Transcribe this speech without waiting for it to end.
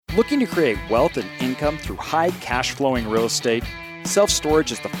Looking to create wealth and income through high cash flowing real estate?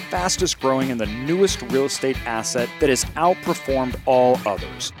 Self-storage is the fastest growing and the newest real estate asset that has outperformed all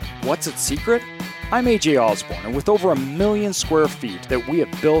others. What's its secret? I'm AJ Osborne, and with over 1 million square feet that we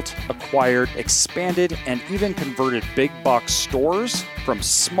have built, acquired, expanded, and even converted big box stores from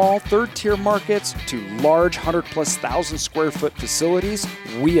small third-tier markets to large 100,000+ square foot facilities,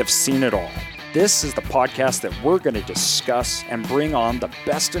 we have seen it all. This is the podcast that we're going to discuss and bring on the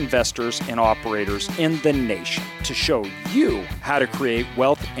best investors and operators in the nation to show you how to create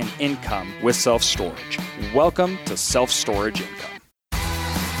wealth and income with self-storage. Welcome to Self-Storage Income.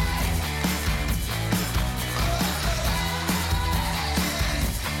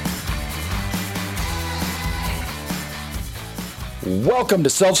 Welcome to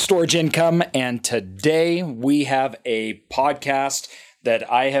Self-Storage Income, and today we have a podcast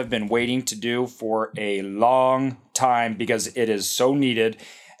that I have been waiting to do for a long time because it is so needed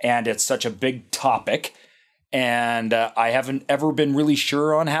and it's such a big topic, and I haven't ever been really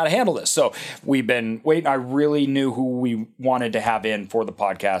sure on how to handle this. So we've been waiting. I really knew who we wanted to have in for the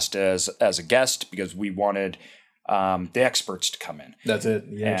podcast as a guest because we wanted the experts to come in. That's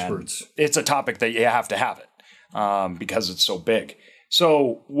it, the experts. It's a topic that you have to have it. Because it's so big.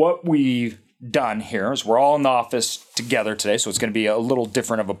 So what we've done here is we're all in the office together today, so it's going to be a little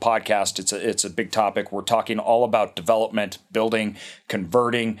different of a podcast. It's a big topic. We're talking all about development, building,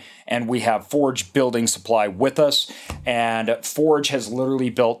 converting, and we have Forge Building Supply with us. And Forge has literally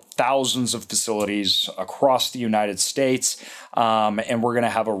built thousands of facilities across the United States, and we're going to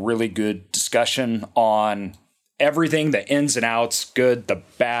have a really good discussion on everything, the ins and outs, good, the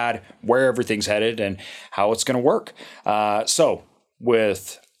bad, where everything's headed, and how it's going to work. So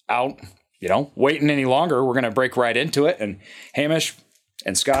without, waiting any longer, we're going to break right into it. And Hamish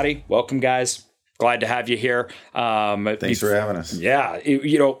and Scotty, welcome, guys. Glad to have you here. Thanks for having us. Yeah,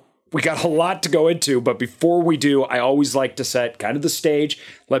 we got a lot to go into, but before we do, I always like to set kind of the stage,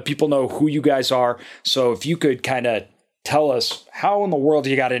 let people know who you guys are. So if you could kind of tell us how in the world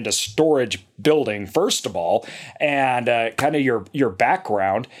you got into storage building, first of all, and kind of your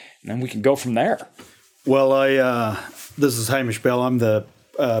background, and then we can go from there. Well, this is Hamish Bell. I'm the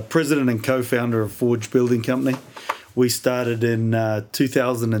president and co-founder of Forge Building Company. We started in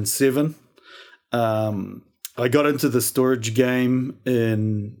 2007. I got into the storage game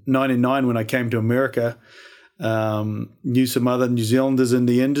in 99 when I came to America. Knew some other New Zealanders in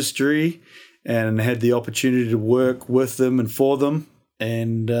the industry and had the opportunity to work with them and for them.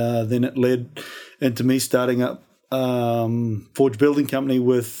 And then it led into me starting up Forge Building Company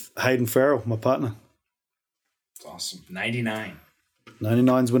with Hayden Farrell, my partner. Awesome. 99.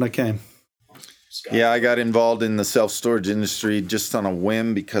 99 is when I came. Scott. Yeah, I got involved in the self-storage industry just on a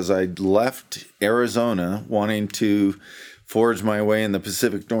whim because I left Arizona wanting to forge my way in the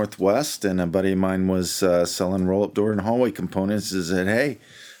Pacific Northwest. And a buddy of mine was selling roll-up door and hallway components. He said, hey,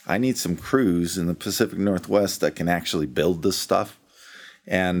 I need some crews in the Pacific Northwest that can actually build this stuff.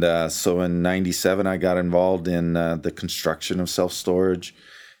 And so in 97, I got involved in the construction of self-storage.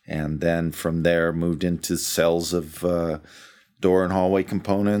 And then from there, moved into sales of door and hallway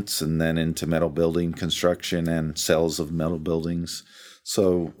components, and then into metal building construction and sales of metal buildings.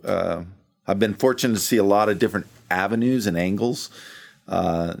 So I've been fortunate to see a lot of different avenues and angles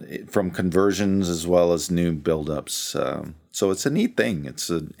from conversions as well as new buildups. So it's a neat thing. It's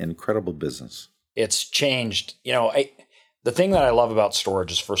an incredible business. It's changed. The thing that I love about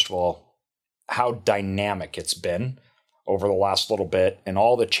storage is, first of all, how dynamic it's been over the last little bit and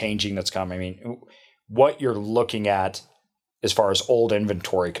all the changing that's come. I mean, what you're looking at as far as old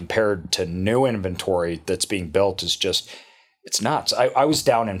inventory compared to new inventory that's being built is just, it's nuts. I was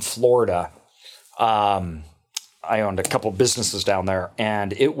down in Florida. I owned a couple businesses down there,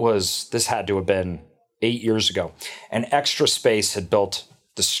 and this had to have been 8 years ago. And Extra Space had built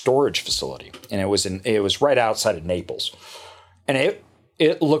the storage facility, and it was right outside of Naples, and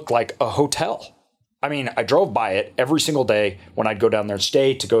it looked like a hotel. I mean, I drove by it every single day when I'd go down there and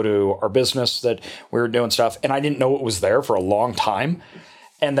stay to go to our business that we were doing stuff, and I didn't know it was there for a long time.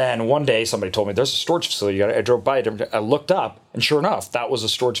 And then one day somebody told me there's a storage facility. I drove by it. I looked up, and sure enough, that was a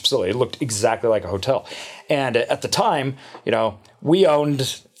storage facility. It looked exactly like a hotel. And at the time, we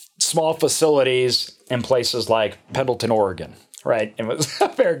owned small facilities in places like Pendleton, Oregon. Right. It was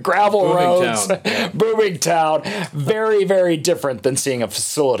very gravel Booming roads, town. Booming town. Very, very different than seeing a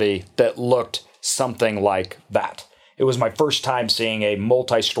facility that looked something like that. It was my first time seeing a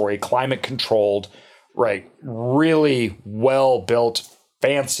multi-story, climate-controlled, right, really well-built,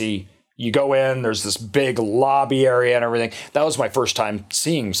 fancy. You go in, there's this big lobby area and everything. That was my first time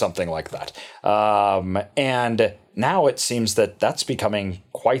seeing something like that. And now it seems that that's becoming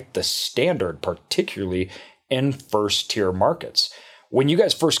quite the standard, particularly in first tier markets. When you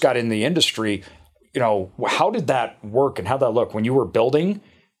guys first got in the industry, how did that work and how'd that look when you were building?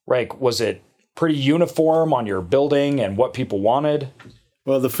 Right? Was it pretty uniform on your building and what people wanted?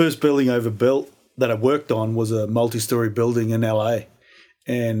 Well, the first building I ever built that I worked on was a multi-story building in LA.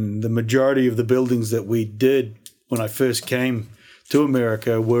 And the majority of the buildings that we did when I first came to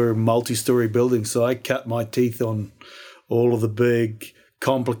America were multi-story buildings. So I cut my teeth on all of the big,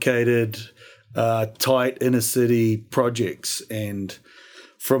 complicated, tight inner city projects. And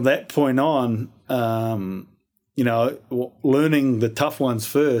from that point on, learning the tough ones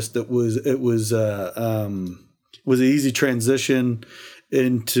first, it was an easy transition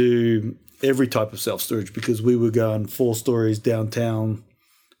into every type of self-storage because we were going 4 stories downtown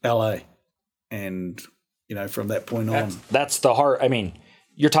LA. And, from that point on. That's the heart. I mean,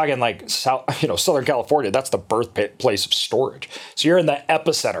 you're talking like Southern California. That's the birthplace of storage. So you're in the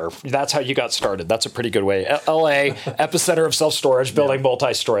epicenter. That's how you got started. That's a pretty good way. LA, epicenter of self-storage, building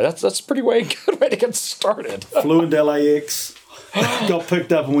multi-story. That's a pretty good way to get started. Flew into LAX, got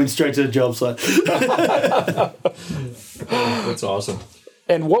picked up and went straight to the job site. That's awesome.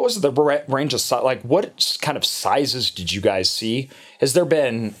 And what was the range of size? Like, what kind of sizes did you guys see? Has there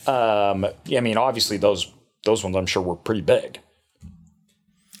been? Obviously those ones I'm sure were pretty big.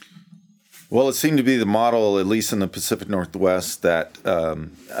 Well, it seemed to be the model, at least in the Pacific Northwest, that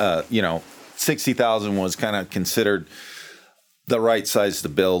 60,000 was kind of considered the right size to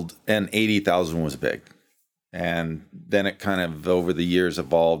build, and 80,000 was big. And then it kind of over the years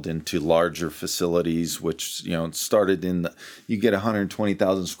evolved into larger facilities, which, started you get a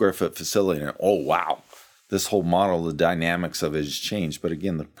 120,000 square foot facility and oh, wow, this whole model, the dynamics of it has changed. But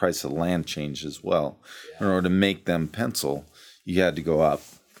again, the price of land changed as well. In order to make them pencil, you had to go up.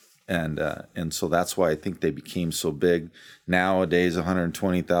 And so that's why I think they became so big. Nowadays,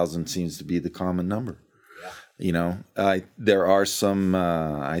 120,000 seems to be the common number. Yeah. There are some,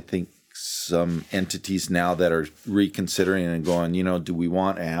 some entities now that are reconsidering and going, do we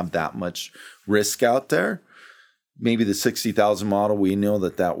want to have that much risk out there? Maybe the 60,000 model, we know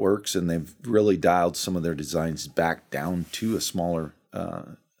that works, and they've really dialed some of their designs back down to a smaller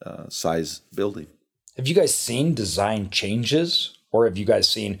size building. Have you guys seen design changes, or have you guys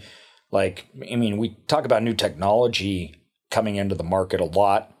seen, we talk about new technology coming into the market a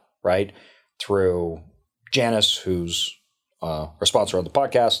lot, right? Through Janus, who's our sponsor on the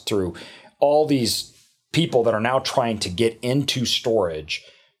podcast, through all these people that are now trying to get into storage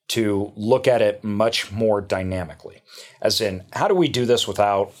to look at it much more dynamically. As in, how do we do this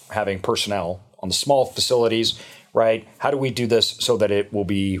without having personnel on the small facilities, right? How do we do this so that it will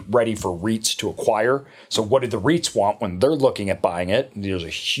be ready for REITs to acquire? So what do the REITs want when they're looking at buying it? There's a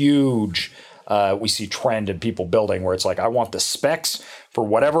huge, we see trend in people building where it's like, I want the specs for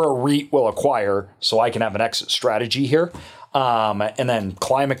whatever a REIT will acquire so I can have an exit strategy here. And then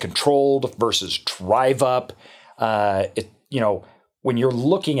climate controlled versus drive up. When you're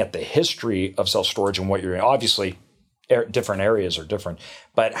looking at the history of self-storage and what you're in, obviously different areas are different,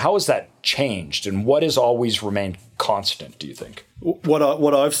 but how has that changed and what has always remained constant, do you think?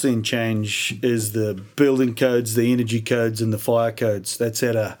 What I've seen change is the building codes, the energy codes, and the fire codes. That's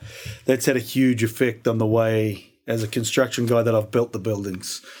had a huge effect on the way, as a construction guy, that I've built the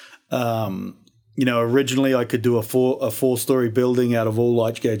buildings. Originally I could do a 4-story building out of all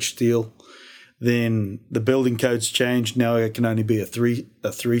light gauge steel. Then the building codes changed. Now it can only be a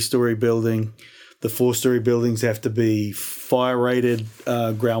 3-story building. The 4-story buildings have to be fire rated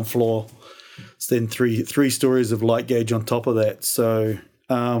ground floor. So then three stories of light gauge on top of that. So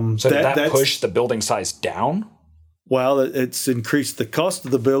did that push the building size down? Well, it's increased the cost of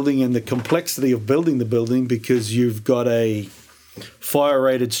the building and the complexity of building the building because you've got a fire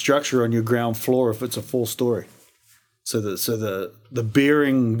rated structure on your ground floor if it's a 4-story. So the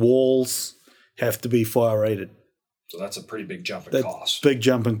bearing walls have to be fire rated. So that's a pretty big jump in cost. Big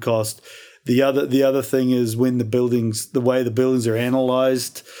jump in cost. The other thing is when the way the buildings are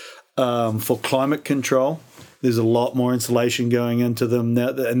analyzed for climate control, there's a lot more insulation going into them now,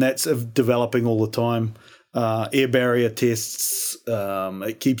 and that's developing all the time. Air barrier tests,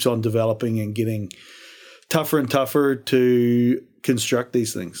 it keeps on developing and getting tougher and tougher to construct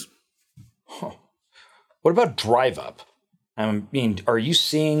these things. Huh. What about drive up? I mean, are you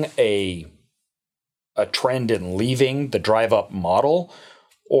seeing a trend in leaving the drive up model,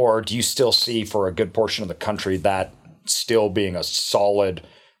 or do you still see for a good portion of the country that still being a solid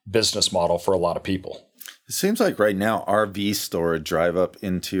business model for a lot of people? It seems like right now RV storage, drive up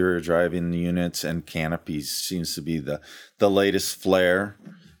interior drive-in units and canopies seems to be the latest flair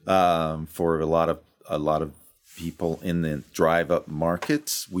for a lot of people in the drive-up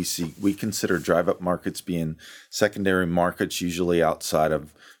markets. We consider drive-up markets being secondary markets, usually outside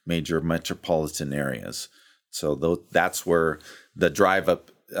of major metropolitan areas. So that's where the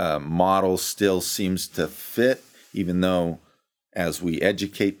drive-up model still seems to fit, even though as we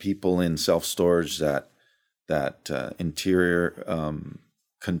educate people in self-storage that interior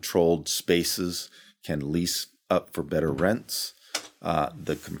controlled spaces can lease up for better rents.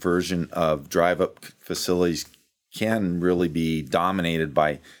 The conversion of drive-up facilities can really be dominated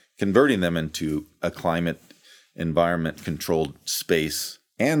by converting them into a climate environment controlled space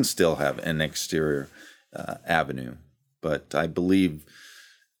and still have an exterior avenue. But I believe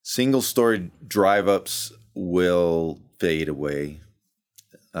single-story drive-ups will fade away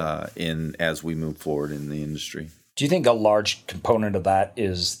as we move forward in the industry. Do you think a large component of that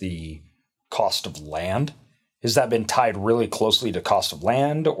is the cost of land? Has that been tied really closely to cost of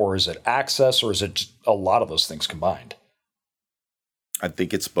land, or is it access, or is it just a lot of those things combined? I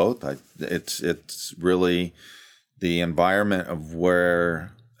think it's both. It's really the environment of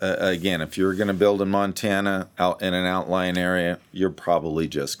where, again, if you're going to build in Montana out in an outlying area, you're probably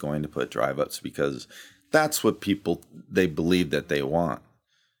just going to put drive-ups because that's what they believe that they want.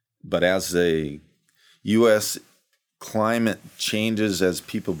 But as the U.S. climate changes, as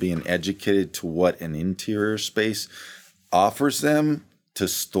people being educated to what an interior space offers them to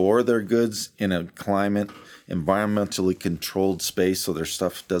store their goods in a climate environmentally controlled space so their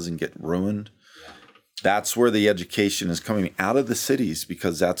stuff doesn't get ruined, that's where the education is coming out of the cities,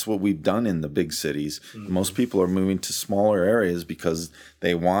 because that's what we've done in the big cities. Mm-hmm. Most people are moving to smaller areas because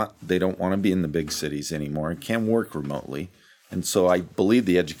they don't want to be in the big cities anymore and can work remotely. And so I believe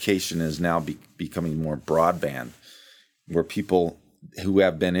the education is now becoming more broadband, where people who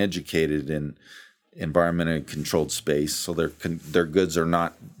have been educated in environmentally controlled space, so their goods are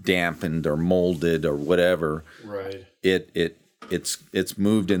not dampened or molded or whatever. Right. It's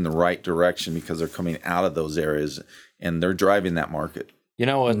moved in the right direction because they're coming out of those areas and they're driving that market.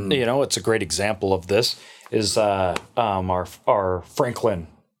 It's a great example of this is our Franklin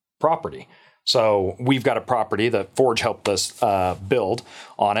property. So we've got a property that Forge helped us build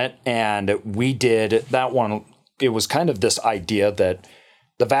on it, and we did that one. It was kind of this idea that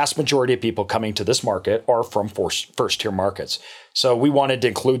the vast majority of people coming to this market are from first-tier markets. So we wanted to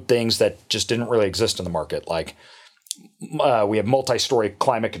include things that just didn't really exist in the market. Like we have multi-story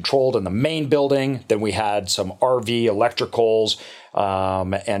climate controlled in the main building. Then we had some RV electricals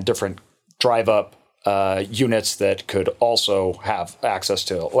and different drive-up units that could also have access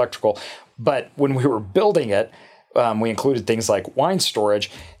to electrical. But when we were building it, we included things like wine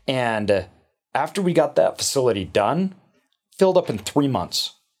storage. And after we got that facility done, filled up in 3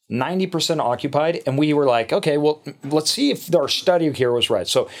 months, 90% occupied. And we were like, okay, well, let's see if our study here was right.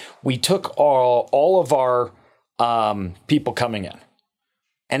 So we took all of our people coming in,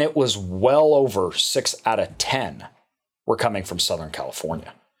 and it was well over 6 out of 10 were coming from Southern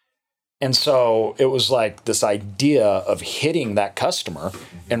California. And so it was like this idea of hitting that customer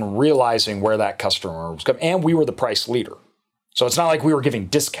and realizing where that customer was coming. And we were the price leader. So it's not like we were giving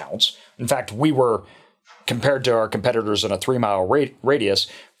discounts. In fact, we were, compared to our competitors in a 3-mile radius,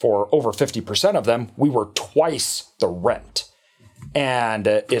 for over 50% of them, we were twice the rent. And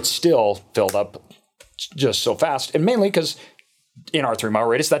it still filled up just so fast. And mainly because in our 3-mile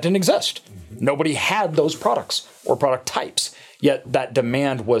radius, that didn't exist. Mm-hmm. Nobody had those products or product types. Yet that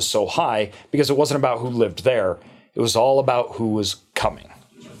demand was so high because it wasn't about who lived there. It was all about who was coming.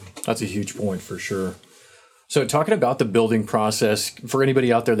 That's a huge point for sure. So talking about the building process, for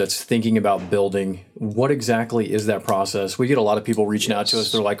anybody out there that's thinking about building, what exactly is that process? We get a lot of people reaching out to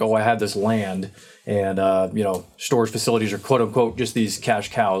us. They're like, oh, I have this land and, storage facilities are quote unquote just these cash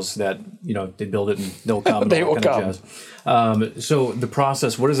cows that, they build it and they'll come. They will come. So the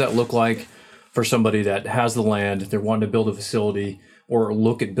process, what does that look like for somebody that has the land, they're wanting to build a facility or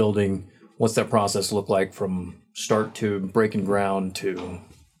look at building? What's that process look like from start to breaking ground to?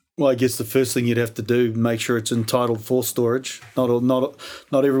 Well, I guess the first thing you'd have to do, make sure it's entitled for storage. Not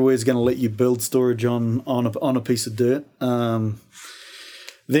everywhere is going to let you build storage on a piece of dirt.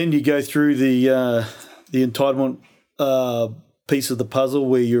 Then you go through the entitlement piece of the puzzle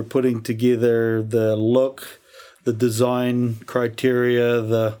where you're putting together the look, the design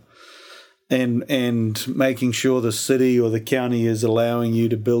criteria, and making sure the city or the county is allowing you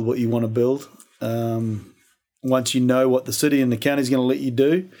to build what you want to build. Once you know what the city and the county is going to let you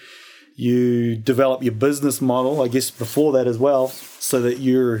do, you develop your business model, I guess, before that as well, so that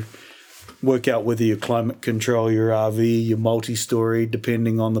you work out whether you climate control your RV, your multi-story,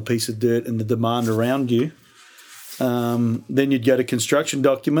 depending on the piece of dirt and the demand around you. Then you'd go to construction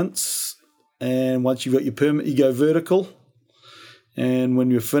documents and once you've got your permit, you go vertical. And when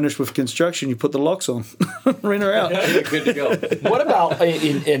you're finished with construction, you put the locks on, rent her out. Good to go. What about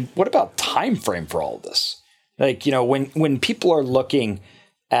what about time frame for all of this? Like, when people are looking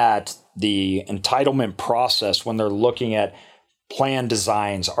at the entitlement process, when they're looking at plan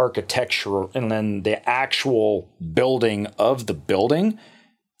designs, architecture, and then the actual building of the building,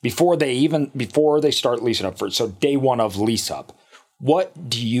 before they start leasing up for it, so day one of lease up, what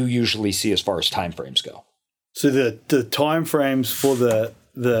do you usually see as far as time frames go? So the time frames for the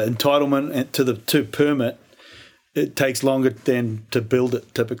entitlement to permit, it takes longer than to build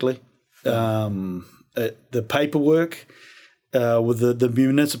it typically. The paperwork with the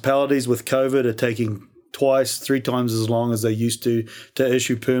municipalities with COVID are taking twice, 3 times as long as they used to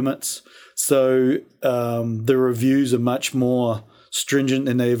issue permits. So the reviews are much more stringent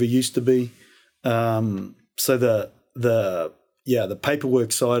than they ever used to be. So the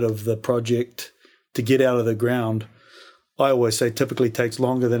paperwork side of the project to get out of the ground, I always say typically takes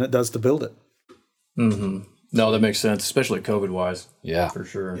longer than it does to build it. Mm-hmm. No, that makes sense, especially COVID-wise. Yeah. For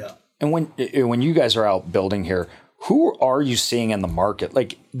sure. Yeah. And when you guys are out building here, who are you seeing in the market?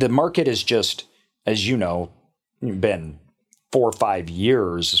 Like, the market is just, as you know, been 4 or 5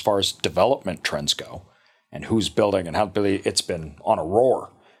 years as far as development trends go, and who's building and how it's been on a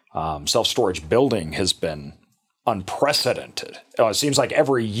roar. Self-storage building has been unprecedented. It seems like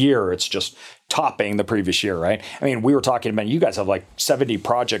every year it's just topping the previous year, right? I mean, we were talking about, you guys have like 70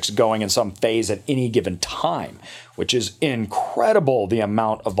 projects going in some phase at any given time, which is incredible, the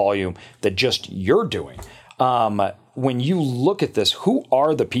amount of volume that just you're doing. When you look at this, who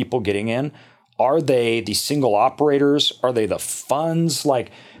are the people getting in? Are they the single operators? Are they the funds? Like,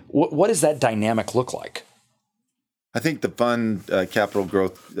 what does that dynamic look like? I think the capital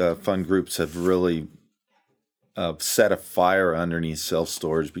growth fund groups have really set a fire underneath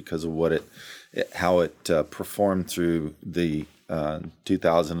self-storage because of how it performed through the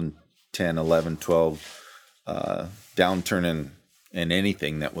 2010, 11, 12 downturn in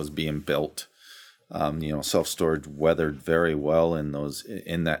anything that was being built. Self-storage weathered very well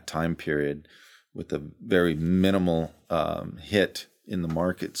in that time period with a very minimal hit in the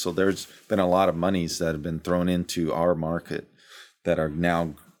market. So there's been a lot of monies that have been thrown into our market that are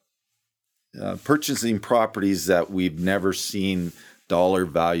now purchasing properties that we've never seen dollar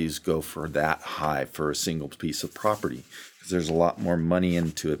values go for that high for a single piece of property, because there's a lot more money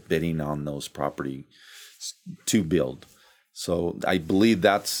into it bidding on those property to build. So I believe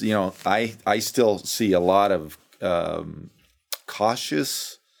that's, I still see a lot of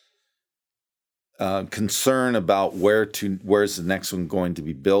cautious concern about where's the next one going to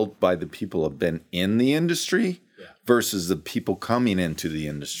be built by the people who have been in the industry versus the people coming into the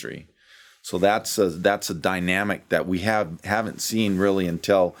industry. So that's a dynamic that we haven't seen really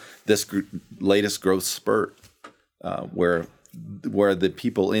until this latest growth spurt, where the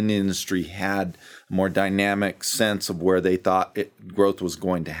people in the industry had a more dynamic sense of where they thought growth was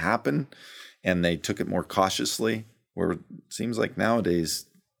going to happen, and they took it more cautiously. Where it seems like nowadays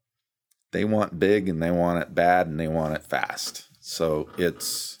they want big and they want it bad and they want it fast. So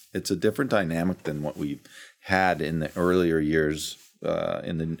it's a different dynamic than what we've had in the earlier years.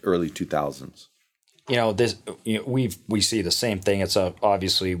 In the early 2000s. We see the same thing. It's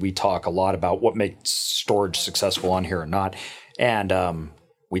obviously we talk a lot about what makes storage successful on here or not. And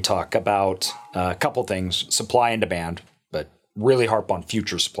we talk about a couple things, supply and demand, but really harp on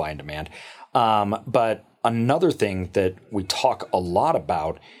future supply and demand. But another thing that we talk a lot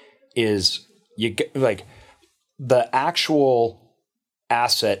about is the actual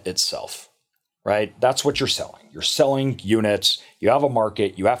asset itself. Right? That's what you're selling. You're selling units. You have a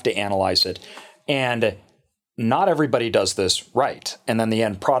market. You have to analyze it. And not everybody does this right. And then the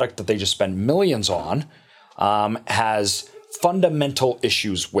end product that they just spend millions on has fundamental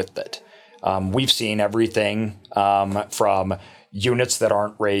issues with it. We've seen everything from units that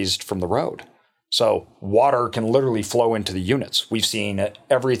aren't raised from the road. So water can literally flow into the units. We've seen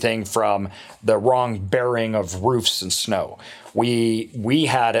everything from the wrong bearing of roofs and snow. We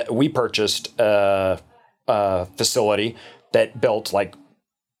purchased a facility that built like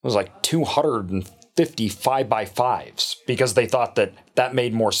 250 5x5s because they thought that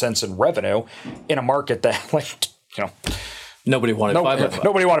made more sense in revenue in a market that nobody wanted 5x5s.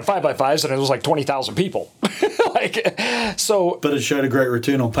 Nobody wanted 5x5s, and it was like 20,000 people. But it showed a great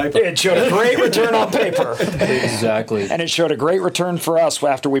return on paper. It showed a great return on paper. Exactly. And it showed a great return for us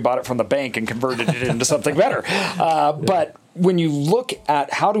after we bought it from the bank and converted it into something better. But when you look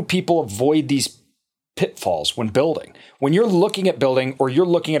at how do people avoid these pitfalls when building. When you're looking at building or you're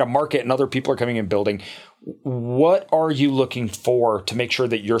looking at a market and other people are coming in building, what are you looking for to make sure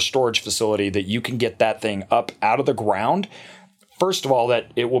that your storage facility, that you can get that thing up out of the ground? First of all,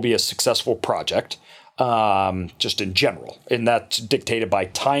 that it will be a successful project, just in general. And that's dictated by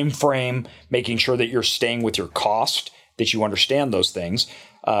time frame, making sure that you're staying with your cost, that you understand those things.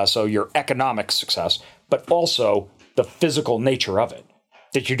 So your economic success, but also the physical nature of it,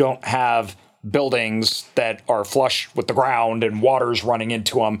 that you don't have buildings that are flush with the ground and water's running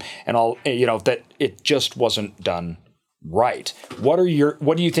into them and all, that it just wasn't done right. What do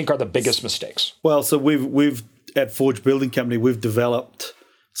you think are the biggest mistakes? Well, so we've at Forge Building Company, we've developed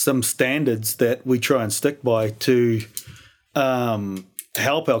some standards that we try and stick by to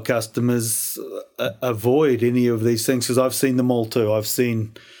help our customers avoid any of these things, because I've seen them all too. I've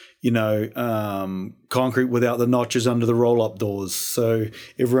seen, concrete without the notches under the roll-up doors. So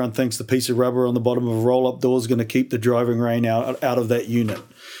everyone thinks the piece of rubber on the bottom of a roll-up door is going to keep the driving rain out of that unit.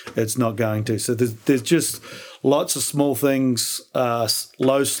 It's not going to. So there's just lots of small things,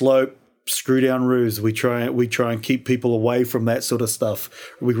 low slope, screw down roofs. We try and keep people away from that sort of stuff.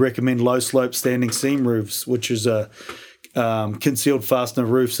 We recommend low slope standing seam roofs, which is a concealed fastener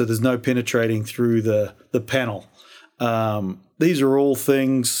roof, so there's no penetrating through the panel. These are all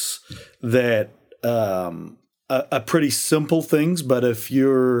things that are pretty simple things, but if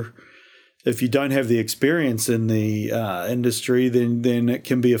you don't have the experience in the industry, then it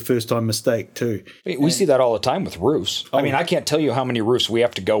can be a first-time mistake too. We see that all the time with roofs. I mean, I can't tell you how many roofs we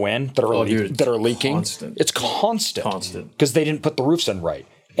have to go in that are leaking. Constant. It's constant because they didn't put the roofs in right.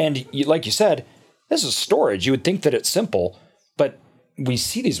 And like you said, this is storage. You would think that it's simple, but we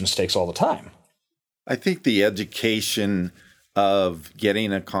see these mistakes all the time. I think the education of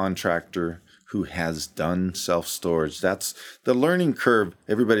getting a contractor who has done self-storage, that's the learning curve.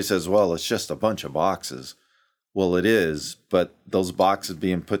 Everybody says, well, it's just a bunch of boxes. Well, it is, but those boxes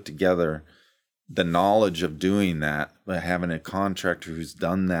being put together, the knowledge of doing that, but having a contractor who's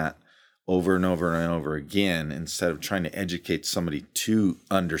done that over and over and over again, instead of trying to educate somebody to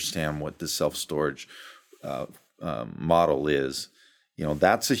understand what the self-storage model is,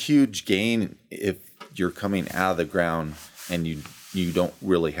 that's a huge gain if you're coming out of the ground and you don't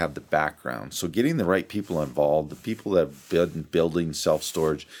really have the background. So getting the right people involved, the people that have been building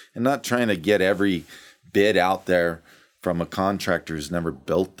self-storage, and not trying to get every bid out there from a contractor who's never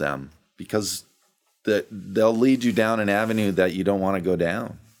built them, because they'll lead you down an avenue that you don't want to go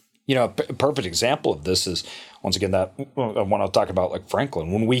down. A perfect example of this is, once again, that I want to talk about like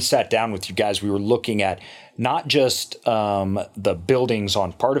Franklin. When we sat down with you guys, we were looking at not just the buildings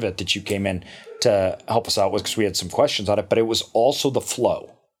on part of it that you came in to help us out with, because we had some questions on it, but it was also the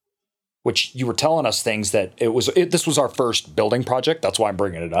flow, which you were telling us things that this was our first building project. That's why I'm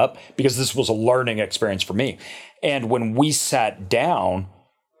bringing it up, because this was a learning experience for me. And when we sat down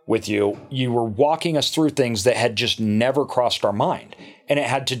with you, you were walking us through things that had just never crossed our mind. And it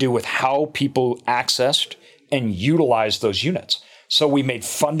had to do with how people accessed and utilized those units. So we made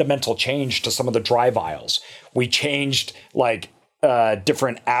fundamental change to some of the drive aisles. We changed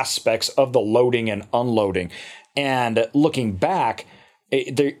different aspects of the loading and unloading. And looking back,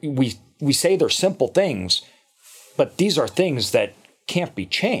 we say they're simple things, but these are things that can't be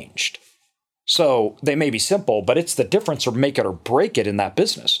changed. So they may be simple, but it's the difference or make it or break it in that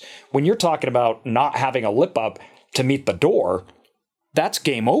business. When you're talking about not having a lip up to meet the door, that's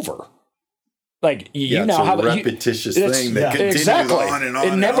game over. Now have a repetitious thing that continues on and on.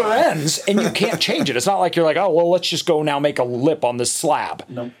 It never ends, and you can't change it. It's not like you're like, oh, well, let's just go now make a lip on this slab.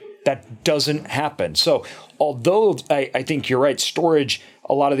 No. That doesn't happen. So although I think you're right, storage,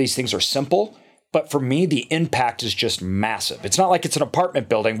 a lot of these things are simple, but for me, the impact is just massive. It's not like it's an apartment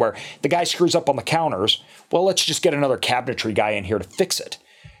building where the guy screws up on the counters. Well, let's just get another cabinetry guy in here to fix it,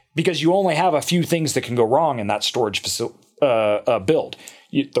 because you only have a few things that can go wrong in that storage build.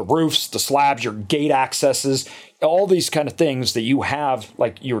 The roofs, the slabs, your gate accesses, all these kind of things that you have,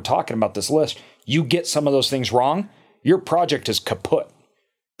 like you were talking about this list, you get some of those things wrong, your project is kaput.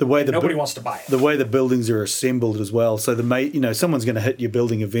 Nobody wants to buy it. The way the buildings are assembled as well. So someone's going to hit your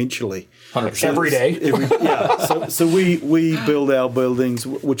building eventually. 100%. Every day. So we build our buildings,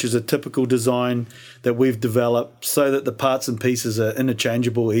 which is a typical design that we've developed, so that the parts and pieces are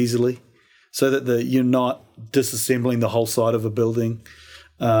interchangeable easily, so that you're not disassembling the whole side of a building.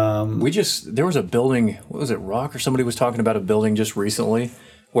 There was a building, what was it, Rock, or somebody was talking about a building just recently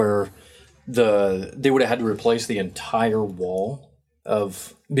where they would have had to replace the entire wall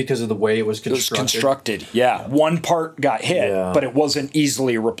because of the way it was constructed. Yeah. One part got hit, but it wasn't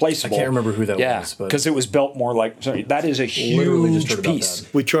easily replaceable. I can't remember who that was. Because it was built more like, that is a huge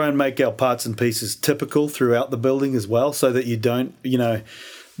piece. We try and make our parts and pieces typical throughout the building as well, so that you don't,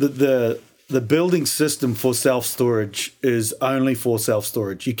 the building system for self-storage is only for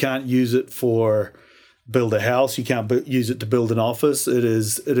self-storage. You can't use it for build a house. You can't use it to build an office. It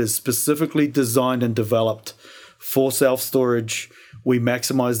is specifically designed and developed for self-storage. We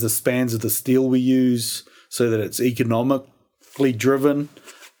maximize the spans of the steel we use so that it's economically driven.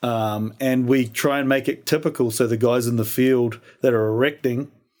 And we try and make it typical so the guys in the field that are erecting,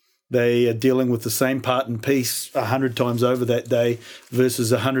 they are dealing with the same part and piece 100 times over that day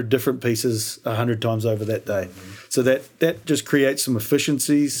versus 100 different pieces 100 times over that day. So that just creates some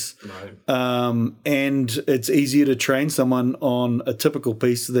efficiencies. Right. And it's easier to train someone on a typical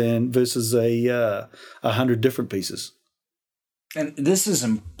piece than versus 100 different pieces. And this is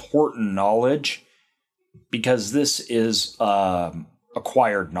important knowledge because this is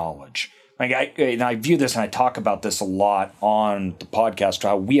acquired knowledge. Like I view this and I talk about this a lot on the podcast,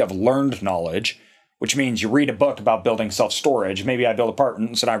 how we have learned knowledge, which means you read a book about building self-storage. Maybe I build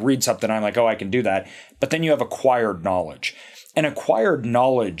apartments and I read something and I'm like, oh, I can do that. But then you have acquired knowledge. And acquired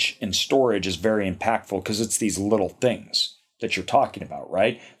knowledge in storage is very impactful because it's these little things that you're talking about,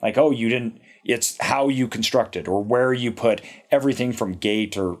 right? Like, oh, it's how you construct it or where you put everything from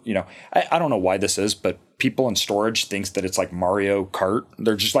gate or, I don't know why this is, but people in storage thinks that it's like Mario Kart.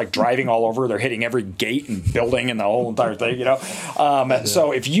 They're just like driving all over. They're hitting every gate and building and the whole entire thing,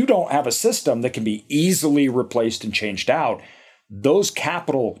 So if you don't have a system that can be easily replaced and changed out, those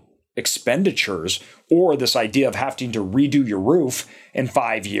capital expenditures or this idea of having to redo your roof in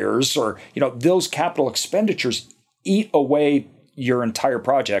 5 years or, those capital expenditures eat away your entire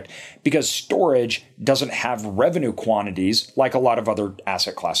project because storage doesn't have revenue quantities like a lot of other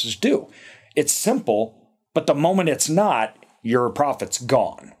asset classes do. It's simple, but the moment it's not, your profit's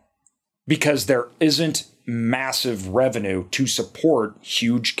gone because there isn't massive revenue to support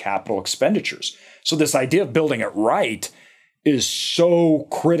huge capital expenditures. So this idea of building it right is so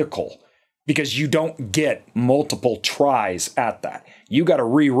critical because you don't get multiple tries at that. You got to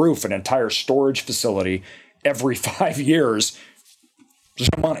re-roof an entire storage facility every 5 years. There's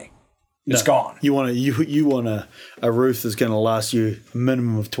no money. It's gone. You want a roof that's going to last you a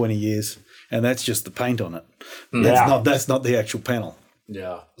minimum of 20 years, and that's just the paint on it. That's not the actual panel.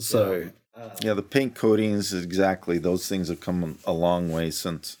 Yeah. So the paint coatings, exactly. Those things have come a long way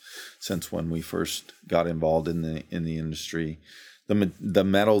since when we first got involved in the industry. The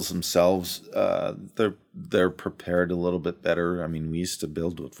metals themselves, they're prepared a little bit better. I mean, we used to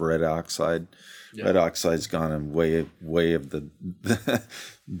build with red oxide. Yeah. Red oxide's gone way of the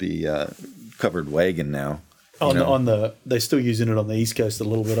covered wagon now. They're still using it on the East Coast a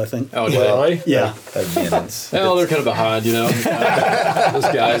little bit, I think. Oh, really? Yeah. Again, they're kind of behind, Those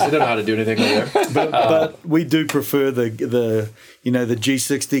guys, they don't know how to do anything over there. But we do prefer the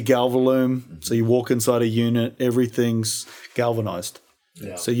G60 Galvalume. So you walk inside a unit, everything's galvanized.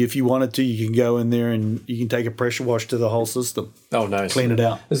 Yeah. So if you wanted to, you can go in there and you can take a pressure wash to the whole system. Oh, nice. Clean it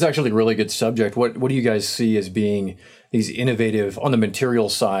out. This is actually a really good subject. What do you guys see as being these innovative, on the material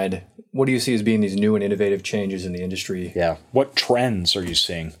side, what do you see as being these new and innovative changes in the industry? Yeah. What trends are you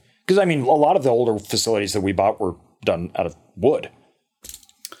seeing? Because, I mean, a lot of the older facilities that we bought were done out of wood.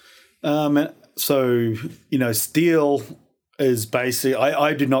 So, steel is basically,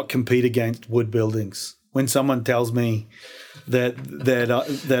 I do not compete against wood buildings. When someone tells me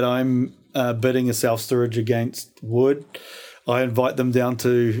that I'm bidding a self-storage against wood, I invite them down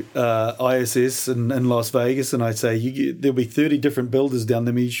to ISS in Las Vegas, and I say, there'll be 30 different builders down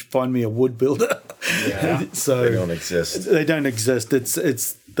there. You should find me a wood builder. Yeah, so they don't exist. They don't exist.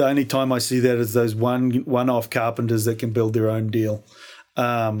 It's the only time I see that is those one-off carpenters that can build their own deal.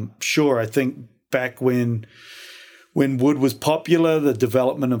 Sure, I think back when wood was popular, the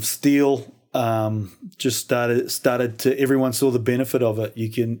development of steel just started to, everyone saw the benefit of it. You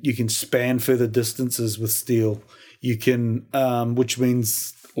can span further distances with steel. You can, which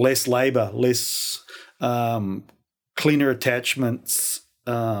means less labor, less cleaner attachments,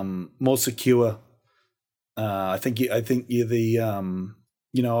 more secure. I think you're the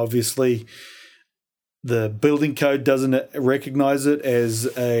obviously the building code doesn't recognize it as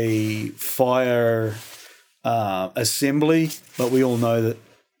a fire assembly, but we all know that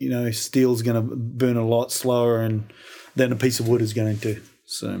steel's going to burn a lot slower than a piece of wood is going to.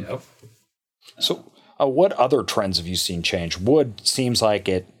 So, yep. So what other trends have you seen change? Wood seems like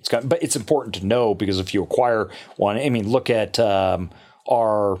but it's important to know because if you acquire one, I mean, look at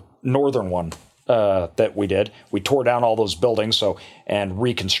our northern one, that we did. We tore down all those buildings and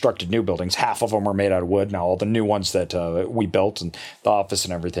reconstructed new buildings. Half of them are made out of wood. Now all the new ones that we built and the office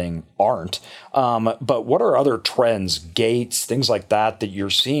and everything aren't. But what are other trends, gates, things like that you're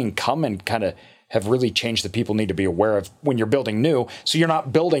seeing come and kind of have really changed that people need to be aware of when you're building new, so you're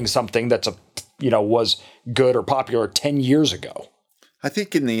not building something that's was good or popular 10 years ago? I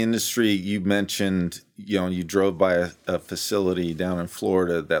think in the industry, you mentioned, you drove by a facility down in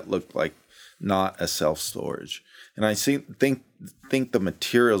Florida that looked like not a self-storage. And I think the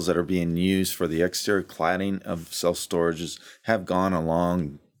materials that are being used for the exterior cladding of self-storages have gone a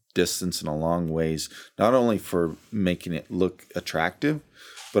long distance and a long ways, not only for making it look attractive,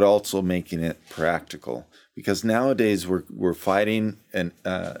 but also making it practical. Because nowadays we're fighting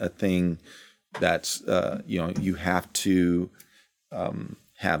a thing that's, you have to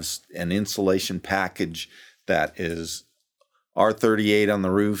have an insulation package that is R38 on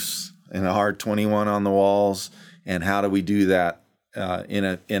the roofs and R21 on the walls. And how do we do that in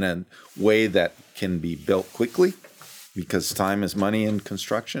a way that can be built quickly? Because time is money in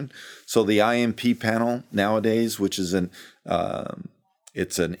construction. So the IMP panel nowadays, which is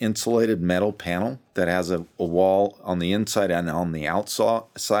it's an insulated metal panel that has a wall on the inside and on the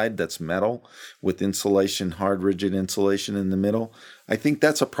outside that's metal with insulation, hard rigid insulation in the middle. I think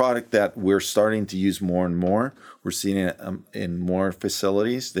that's a product that we're starting to use more and more. We're seeing it in more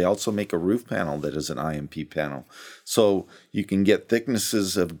facilities. They also make a roof panel that is an IMP panel. So you can get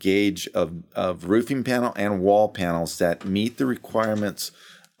thicknesses of gauge of roofing panel and wall panels that meet the requirements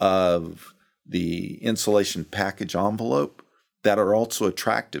of the insulation package envelope, that are also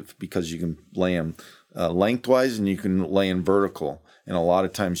attractive because you can lay them lengthwise and you can lay them vertical. And a lot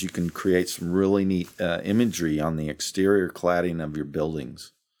of times you can create some really neat imagery on the exterior cladding of your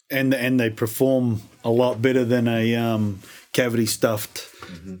buildings. And they perform a lot better than a cavity stuffed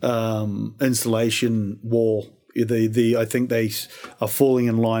insulation wall. I think they are falling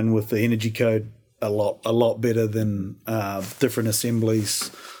in line with the energy code a lot better than different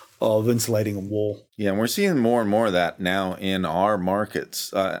assemblies of insulating a wall. Yeah, and we're seeing more and more of that now in our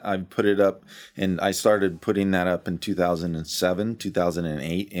markets. I put it up, and I started putting that up in 2007,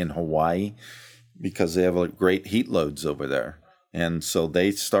 2008 in Hawaii, because they have great heat loads over there. And so they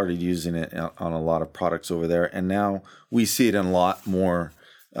started using it on a lot of products over there, and now we see it in a lot more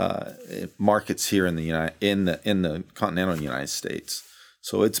markets here in the continental United States.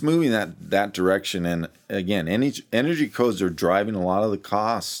 So it's moving that direction. And again, energy codes are driving a lot of the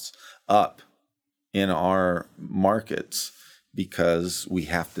costs up in our markets because we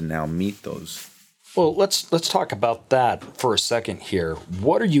have to now meet those. Well, let's talk about that for a second here.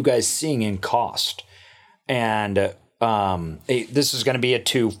 What are you guys seeing in cost? And this is going to be a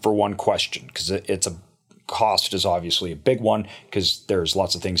 2-for-1 question because cost is obviously a big one because there's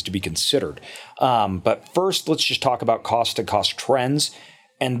lots of things to be considered. But first, let's just talk about cost and cost trends.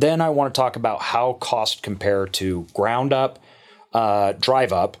 And then I want to talk about how costs compare to ground up,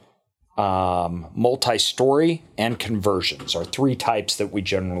 drive up, multi-story, and conversions are 3 types that we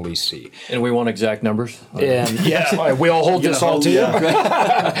generally see. And we want exact numbers? And yeah, we'll hold this all to you.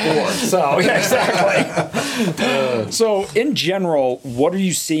 So, yeah, exactly. So in general, what are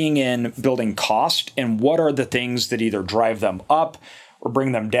you seeing in building cost, and what are the things that either drive them up or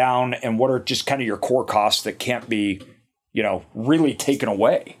bring them down, and what are just kind of your core costs that can't be really taken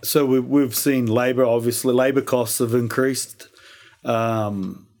away? So we've seen labor, obviously. Labor costs have increased.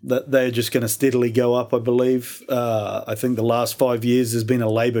 That they're just going to steadily go up, I believe. I think the last 5 years there's been a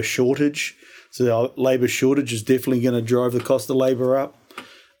labor shortage. So our labor shortage is definitely going to drive the cost of labor up.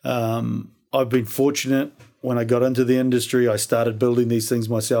 I've been fortunate. When I got into the industry, I started building these things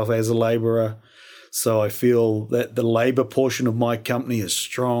myself as a laborer. So I feel that the labor portion of my company is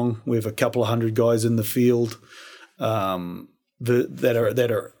strong. We have a couple of hundred guys in the field that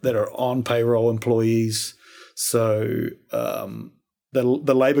are on payroll employees. So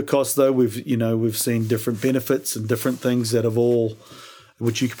the labor costs, though, we've seen different benefits and different things that have all,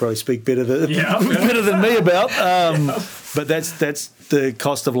 which you could probably speak better than me about. But that's the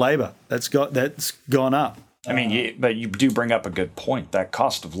cost of labor. That's gone up. I mean, but you do bring up a good point. That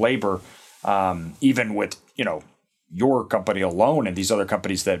cost of labor, even with your company alone and these other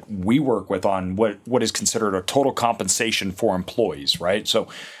companies that we work with on what is considered a total compensation for employees, right? So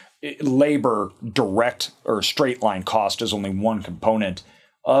labor direct or straight line cost is only one component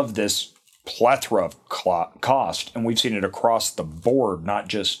of this plethora of cost. And we've seen it across the board, not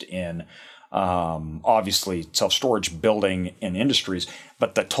just in obviously self-storage building and industries,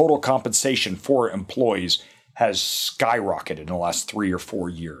 but the total compensation for employees has skyrocketed in the last 3 or 4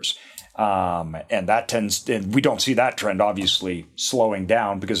 years. And that tends, and we don't see that trend obviously slowing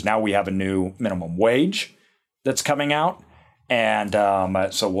down because now we have a new minimum wage that's coming out. And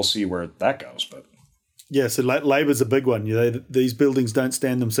so we'll see where that goes. But yeah, so labor's a big one. These buildings don't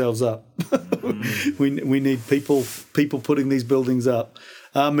stand themselves up. We need people putting these buildings up.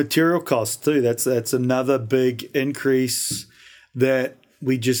 Material costs too. That's another big increase that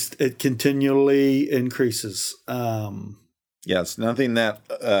it continually increases. It's nothing that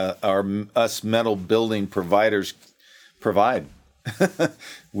us metal building providers provide.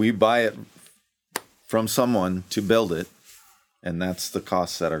 We buy it from someone to build it, and that's the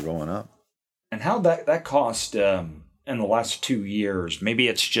costs that are going up. And how that cost in the last 2 years, maybe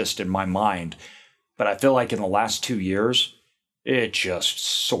it's just in my mind, but I feel like in the last 2 years, it just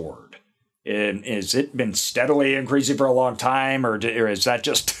soared. And has it been steadily increasing for a long time, or is that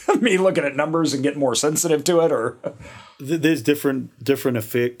just me looking at numbers and getting more sensitive to it? Or there's different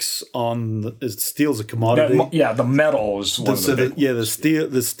effects on steel's a commodity. The metal is one of the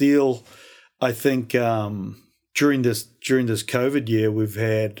big the steel. I think during this COVID year, we've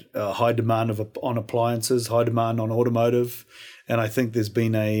had high demand on appliances, high demand on automotive, and I think there's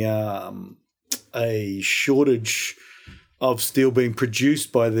been a shortage of steel being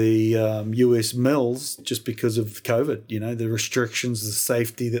produced by the US mills just because of COVID. The restrictions, the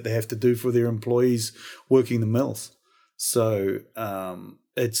safety that they have to do for their employees working the mills. So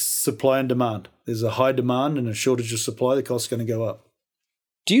it's supply and demand. There's a high demand and a shortage of supply. The cost's going to go up.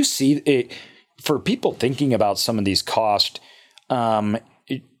 Do you see it for people thinking about some of these costs?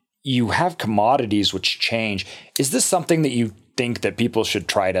 You have commodities which change. Is this something that you think that people should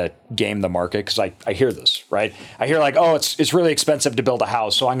try to game the market? Because I hear this, right? I hear like, oh, it's really expensive to build a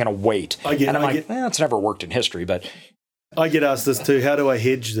house, so I'm going to wait. It's never worked in history, but I get asked this too. How do I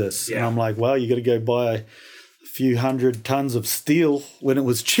hedge this? Yeah. And I'm like, well, you got to go buy a few hundred tons of steel when it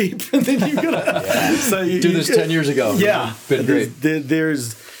was cheap, and then you've got to so do this 10 years ago. Yeah, been great.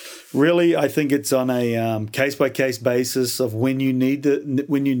 There's really, I think it's on a case by case basis of when you need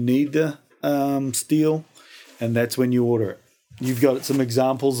the steel, and that's when you order it. You've got some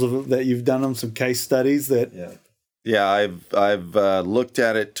examples of that you've done on some case studies that. Yeah, I've looked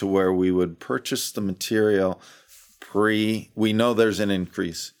at it to where we would purchase the material we know there's an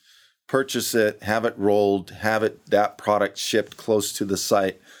increase. Purchase it, have it rolled, that product shipped close to the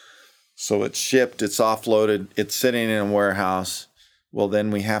site. So it's shipped, it's offloaded, it's sitting in a warehouse. Well,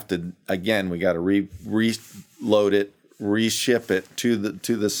 then we got to reload it, reship it to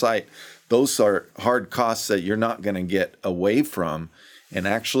the site. Those are hard costs that you're not going to get away from. And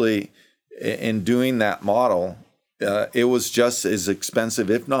actually, in doing that model, it was just as expensive,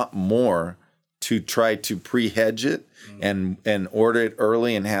 if not more, to try to pre-hedge it and order it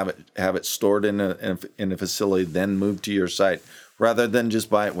early and have it stored in a facility, then move to your site, rather than just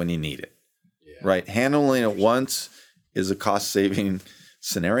buy it when you need it. Yeah. Right? Handling it once is a cost-saving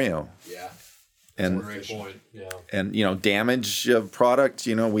scenario. Yeah. And great point. Yeah. And damage of product,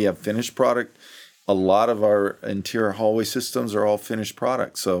 we have finished product. A lot of our interior hallway systems are all finished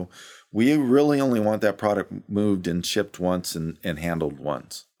products. So we really only want that product moved and shipped once and handled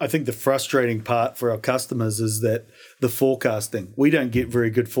once. I think the frustrating part for our customers is that the forecasting. We don't get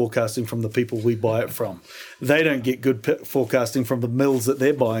very good forecasting from the people we buy it from. They don't get good forecasting from the mills that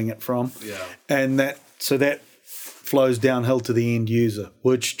they're buying it from. Yeah. And that flows downhill to the end user,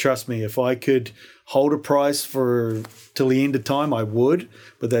 which, trust me, if I could hold a price till the end of time, I would,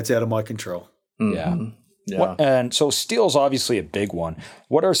 but that's out of my control. Mm-hmm. Yeah. And so steel is obviously a big one.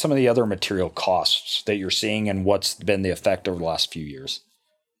 What are some of the other material costs that you're seeing, and what's been the effect over the last few years?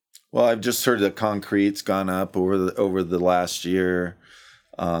 Well, I've just heard that concrete's gone up over the last year.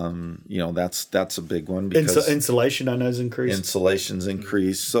 That's a big one because insulation I know has increased. Insulation's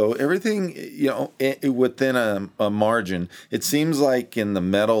increased. So everything, within a margin. It seems like in the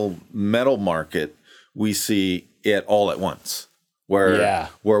metal market, we see it all at once. Where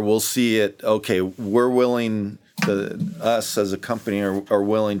we'll see it. Okay, we're willing us as a company are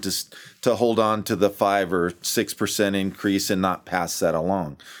willing to hold on to the 5 or 6% increase and not pass that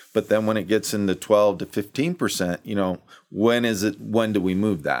along. But then when it gets into 12 to 15%, when do we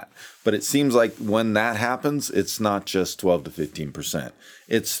move that? But it seems like when that happens, it's not just 12 to 15%,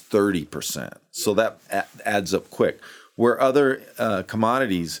 it's 30%. So that adds up quick. Where other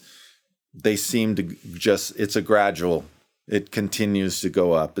commodities, they seem to it's a gradual. It continues to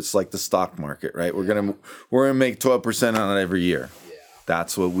go up. It's like the stock market, right? We're gonna make 12% on it every year. Yeah.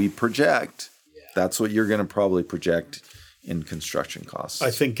 That's what we project. Yeah. That's what you're gonna probably project in construction costs. I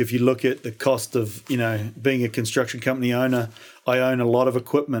think if you look at the cost of being a construction company owner, I own a lot of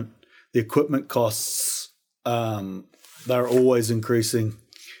equipment. The equipment costs they're always increasing.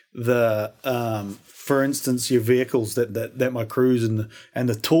 for instance, your vehicles that my crews and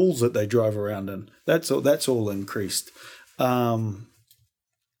the tools that they drive around in. That's all increased.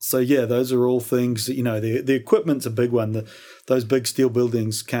 So yeah, those are all things that, the equipment's a big one. Those big steel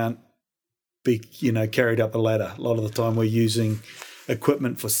buildings can't be, carried up a ladder. A lot of the time we're using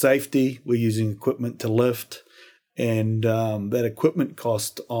equipment for safety. We're using equipment to lift, and that equipment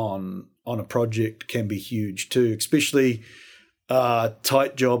cost on a project can be huge too, especially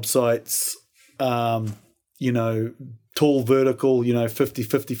tight job sites, tall vertical, 50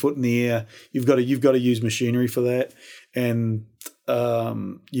 foot in the air. You've got to use machinery for that. And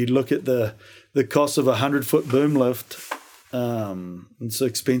you look at the cost of a 100-foot boom lift, it's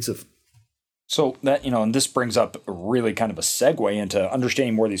expensive. So that, and this brings up really kind of a segue into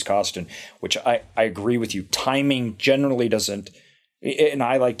understanding more of these costs, and which I agree with you. Timing generally doesn't, and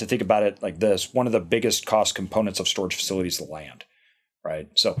I like to think about it like this. One of the biggest cost components of storage facilities is the land, right?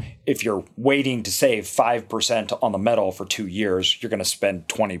 So if you're waiting to save 5% on the metal for 2 years, you're going to spend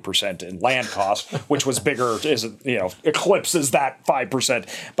 20% in land costs, which was bigger, eclipses that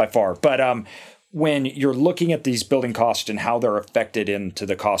 5% by far. But when you're looking at these building costs and how they're affected into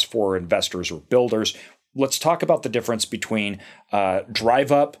the cost for investors or builders, let's talk about the difference between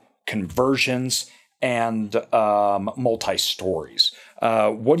drive-up, conversions, and multi-stories.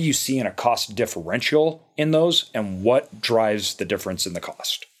 What do you see in a cost differential in those, and what drives the difference in the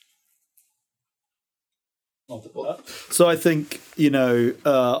cost? So I think,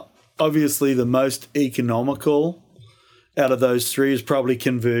 obviously the most economical out of those three is probably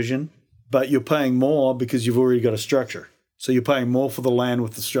conversion, but you're paying more because you've already got a structure. So you're paying more for the land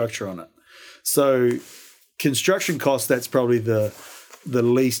with the structure on it. So construction costs, that's probably the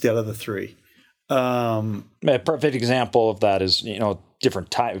least out of the three. A perfect example of that is,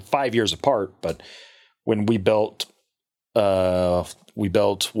 different time, 5 years apart, but when we built one, 4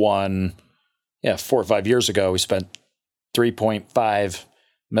 or 5 years ago, we spent $3.5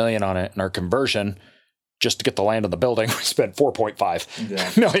 million on it, and our conversion, just to get the land on the building, we spent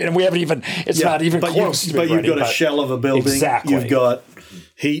 $4.5 million, and we haven't even, not even close. But you've got a shell of a building. Exactly. You've got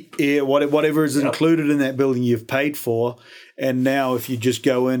heat, air, whatever is included in that building you've paid for. And now if you just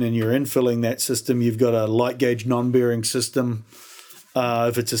go in and you're infilling that system, you've got a light gauge non-bearing system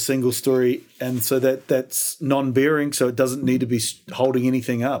if it's a single story. And so that's non-bearing, so it doesn't need to be holding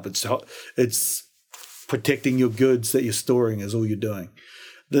anything up. It's protecting your goods that you're storing is all you're doing.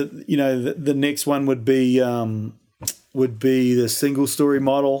 The next one would be the single story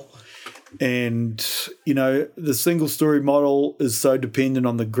model. And, the single story model is so dependent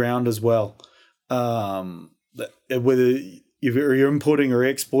on the ground as well. Whether you're importing or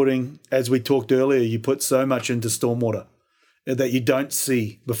exporting, as we talked earlier, you put so much into stormwater that you don't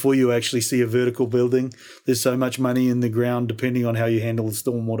see before you actually see a vertical building. There's so much money in the ground depending on how you handle the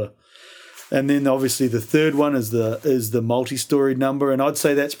stormwater. And then obviously the third one is the multi-story number, and I'd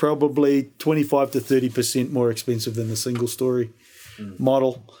say that's probably 25 to 30% more expensive than the single-story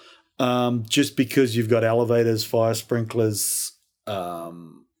model, just because you've got elevators, fire sprinklers,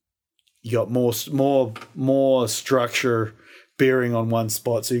 you got more structure bearing on one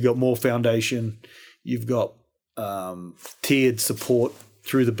spot, so you've got more foundation, you've got tiered support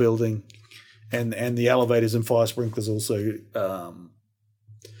through the building, and the elevators and fire sprinklers also.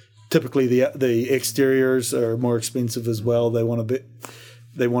 Typically, the exteriors are more expensive as well. They want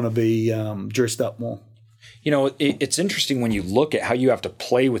to be dressed up more. It's interesting when you look at how you have to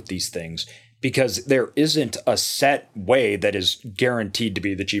play with these things, because there isn't a set way that is guaranteed to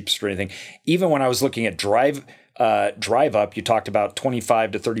be the cheapest or anything. Even when I was looking at drive up, you talked about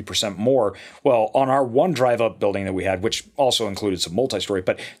 25 to 30% more. Well, on our one drive up building that we had, which also included some multi-story,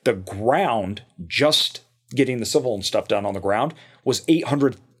 but the ground, just getting the civil and stuff done on the ground, was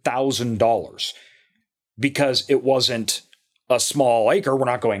 $800,000 because it wasn't a small acre. We're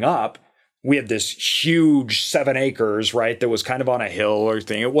not going up. We had this huge 7 acres, right, that was kind of on a hill or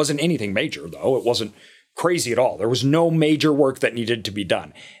thing. It wasn't anything major, though. It wasn't crazy at all. There was no major work that needed to be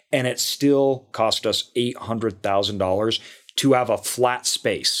done. And it still cost us $800,000 to have a flat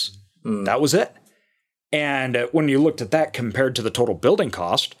space. That was it. And when you looked at that compared to the total building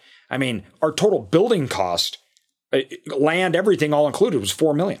cost, I mean, our total building cost, land, everything all included, was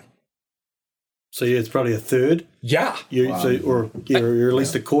 $4 million. So it's probably a third. Yeah. Or at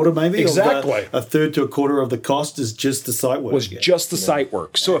least a quarter, maybe. Exactly. A third to a quarter of the cost is just the site work. Just the site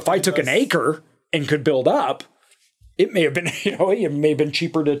work. So if I took an acre and could build up, it may have been, it may have been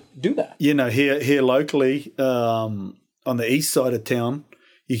cheaper to do that. Here locally, on the east side of town,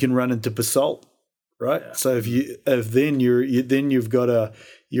 you can run into basalt, right? Yeah. So you're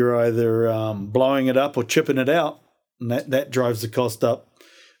either blowing it up or chipping it out, and that drives the cost up.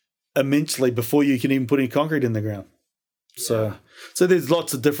 immensely before you can even put any concrete in the ground. So there's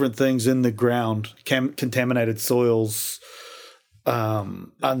lots of different things in the ground, contaminated soils,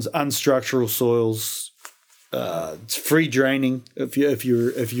 unstructural soils, it's free draining. If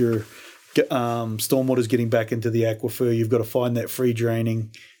your stormwater's getting back into the aquifer, you've got to find that free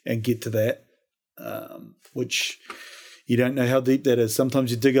draining and get to that, which you don't know how deep that is.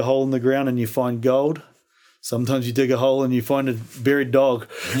 Sometimes you dig a hole in the ground and you find gold. Sometimes you dig a hole and you find a buried dog.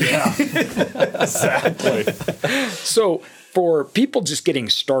 Yeah, exactly. So for people just getting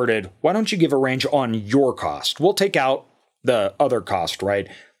started, why don't you give a range on your cost? We'll take out the other cost, right?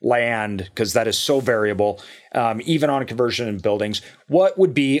 Land, because that is so variable, even on a conversion in buildings. What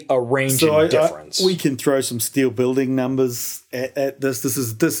would be a range in difference? We can throw some steel building numbers at this. This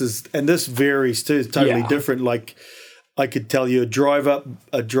is, and this varies too. It's totally different. Like I could tell you a drive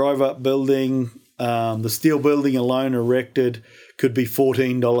up building. The steel building alone erected could be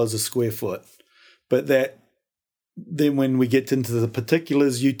 $14 a square foot. But then when we get into the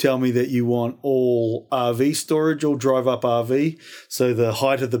particulars, you tell me that you want all RV storage, all drive up RV. So the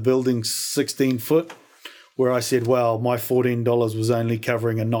height of the building's 16 foot, where I said, well, my $14 was only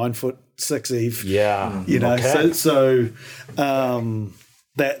covering a 9-foot 6-eave. Yeah. You know, okay. so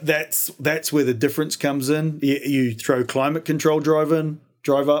that's where the difference comes in. You throw climate control drive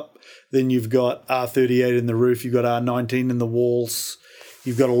up. Then you've got R38 in the roof. You've got R19 in the walls.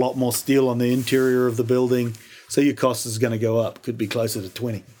 You've got a lot more steel on the interior of the building. So your cost is going to go up. Could be closer to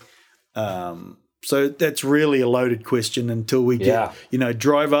 20. So that's really a loaded question until we get,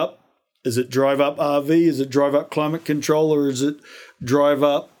 drive up. Is it drive up RV? Is it drive up climate control? Or is it drive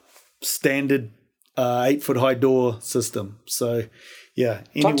up standard 8-foot high door system? So, yeah.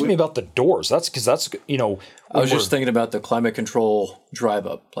 Talk to me about the doors. That's because I was just thinking about the climate control drive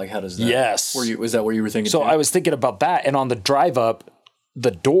up. Like, how does that? Yes. Was that what you were thinking? So I was thinking about that, and on the drive up,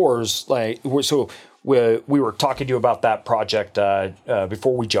 the doors we were talking to you about that project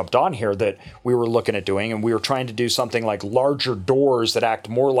before we jumped on here that we were looking at doing, and we were trying to do something like larger doors that act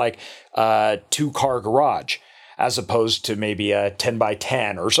more like a 2-car garage, as opposed to maybe a 10 by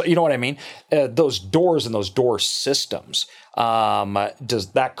 10 or so. You know what I mean? Those doors and those door systems.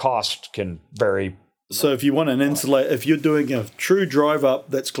 Does that cost can vary? So if you want an if you're doing a true drive up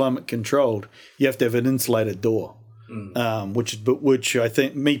that's climate controlled, you have to have an insulated door, which I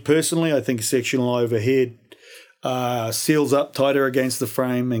think, me personally, I think sectional overhead seals up tighter against the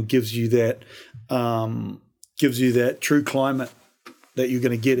frame and gives you that true climate that you're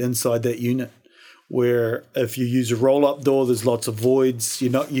going to get inside that unit. Where if you use a roll up door, there's lots of voids.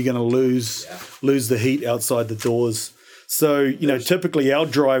 You're going to lose the heat outside the doors. So, typically our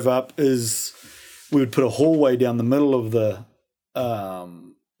drive up is we would put a hallway down the middle of the,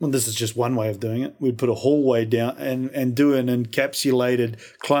 this is just one way of doing it. We'd put a hallway down and do an encapsulated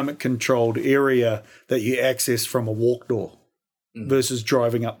climate controlled area that you access from a walk door versus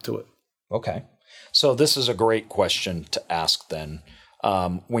driving up to it. Okay. So this is a great question to ask then.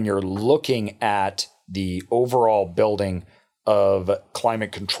 When you're looking at the overall building of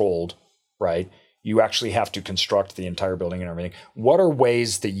climate controlled, right? You actually have to construct the entire building and everything. What are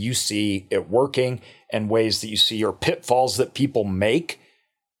ways that you see it working and ways that you see your pitfalls that people make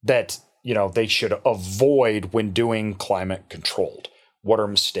that, they should avoid when doing climate controlled? What are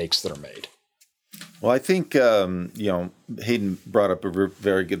mistakes that are made? Well, I think, Hayden brought up a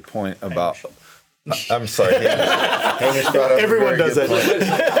very good point about... I'm sorry. Hamish brought up Everyone does that.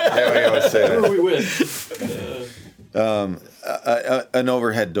 There we go. Say that. We win. An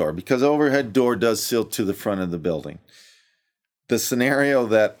overhead door, because overhead door does seal to the front of the building. The scenario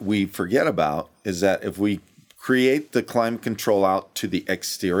that we forget about is that if we create the climate control out to the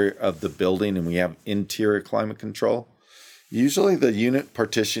exterior of the building and we have interior climate control, usually the unit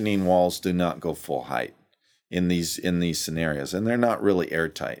partitioning walls do not go full height in these scenarios, and they're not really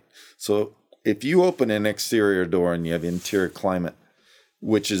airtight. So if you open an exterior door and you have interior climate,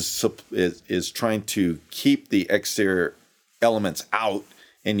 which is trying to keep the exterior elements out,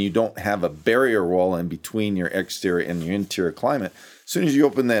 and you don't have a barrier wall in between your exterior and your interior climate, as soon as you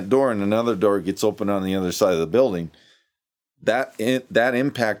open that door and another door gets open on the other side of the building, that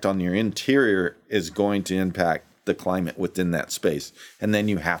impact on your interior is going to impact the climate within that space, and then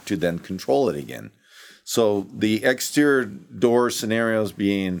you have to then control it again. So the exterior door scenarios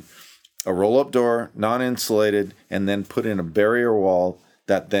being a roll-up door, non-insulated, and then put in a barrier wall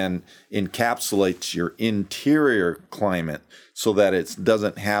that then encapsulates your interior climate so that it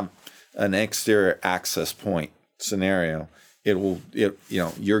doesn't have an exterior access point scenario.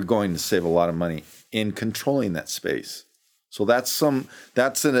 You're going to save a lot of money in controlling that space. So that's an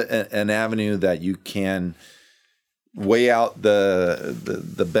avenue that you can weigh out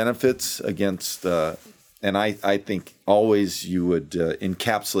the benefits against, and I think always you would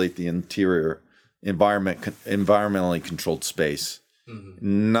encapsulate the interior environmentally controlled space,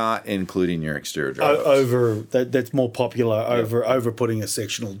 not including your exterior drive That's more popular over putting a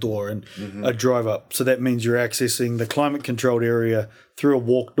sectional door and a drive up. So that means you're accessing the climate controlled area through a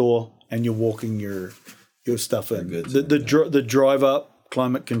walk door, and you're walking your stuff in. The drive up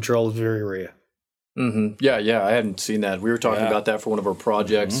climate control is very rare. Yeah, I hadn't seen that. We were talking about that for one of our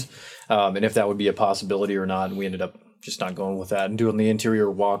projects, and if that would be a possibility or not. And we ended up just not going with that and doing the interior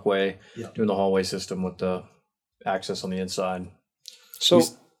walkway, doing the hallway system with the access on the inside. So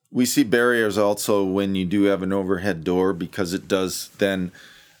we see barriers also when you do have an overhead door, because it does then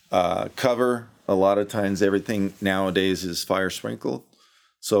cover. A lot of times everything nowadays is fire sprinkled.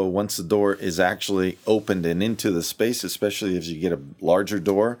 So once the door is actually opened and into the space, especially if you get a larger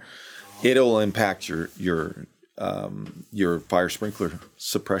door, it'll impact your fire sprinkler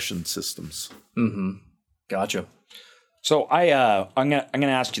suppression systems. Gotcha. So I'm gonna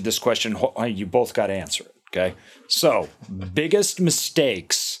ask you this question. You both got to answer it. Okay. So biggest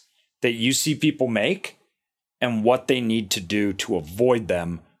mistakes that you see people make, and what they need to do to avoid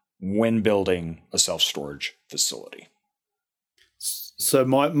them when building a self-storage facility. So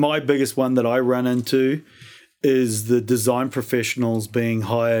my biggest one that I run into is the design professionals being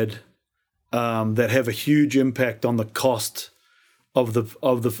hired that have a huge impact on the cost of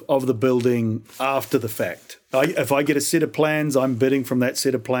the building after the fact. If I get a set of plans, I'm bidding from that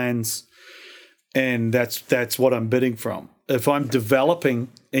set of plans, and that's what I'm bidding from. If I'm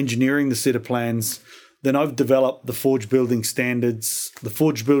engineering the set of plans, then I've developed the Forge Building standards, the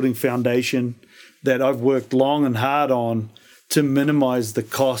Forge Building foundation that I've worked long and hard on to minimize the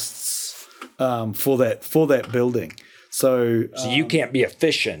costs for that building. So you can't be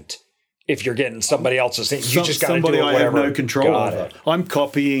efficient if you're getting somebody else's. You just got to do somebody it I whatever. have no control over. I'm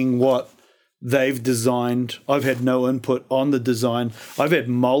copying what they've designed. I've had no input on the design. I've had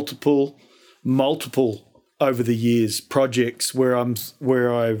multiple over the years projects where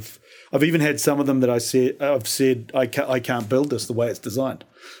I've even had some of them that I've said I can't build this the way it's designed.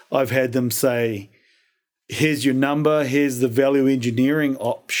 I've had them say, here's your number, here's the value engineering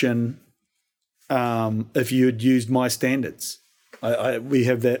option if you had used my standards. We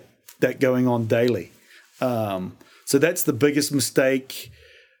have that going on daily. So that's the biggest mistake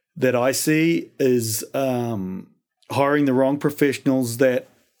that I see is hiring the wrong professionals that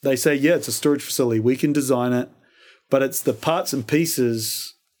they say, yeah, it's a storage facility, we can design it, but it's the parts and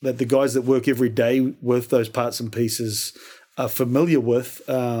pieces that the guys that work every day with those parts and pieces are familiar with.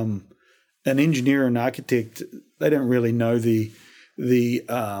 An engineer and architect, they don't really know the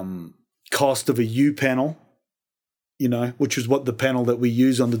cost of a U panel, which is what the panel that we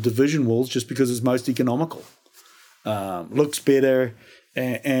use on the division walls, just because it's most economical. Looks better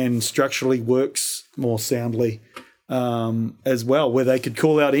and structurally works more soundly as well, where they could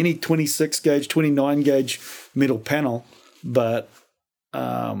call out any 26 gauge, 29 gauge metal panel, but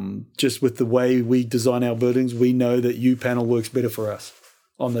just with the way we design our buildings, we know that U panel works better for us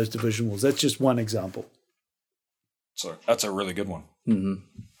on those division walls. That's just one example. So that's a really good one.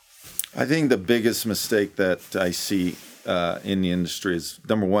 I think the biggest mistake that I see in the industry is,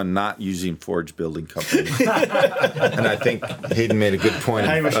 number one, not using Forge Building Company. And I think Hayden made a good point.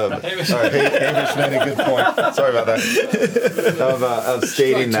 Hamish made a good point. Sorry about that. Of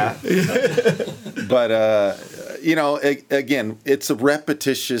stating that. But, again, it's a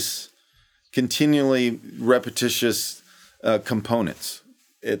continually repetitious components.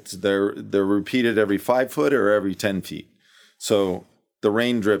 They're repeated every 5 foot or every 10 feet. So the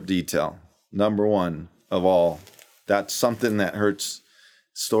rain drip detail, number one of all, that's something that hurts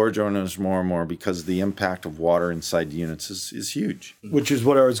storage owners more and more because the impact of water inside units is huge. Which is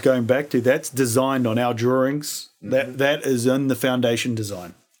what I was going back to. That's designed on our drawings. That is in the foundation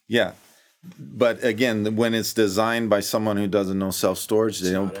design. Yeah. But again, when it's designed by someone who doesn't know self-storage,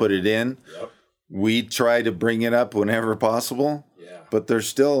 they don't put it in. Yep. We try to bring it up whenever possible. Yeah. But there's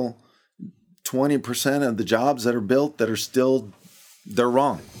still 20% of the jobs that are built that are they're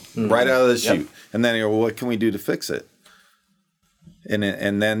wrong right out of the chute. And then you go, well, what can we do to fix it? And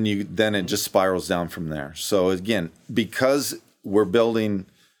then it just spirals down from there. So again, because we're building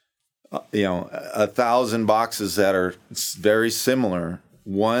 1,000 boxes that are very similar,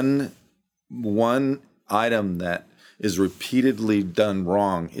 one item that is repeatedly done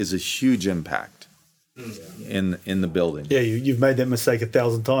wrong is a huge impact in the building. Yeah, you've made that mistake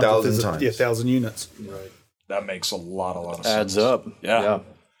 1,000 times. 1,000 times. 1,000 units. Right. That makes a lot of sense. Adds up. Yeah.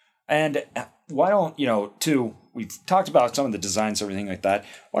 And why don't, we've talked about some of the designs, everything like that.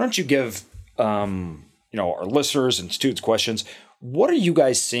 Why don't you give our listeners and students questions. What are you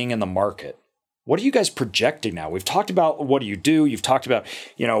guys seeing in the market? What are you guys projecting now? We've talked about what do you do? You've talked about,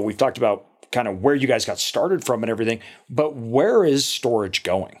 we've talked about kind of where you guys got started from and everything, but where is storage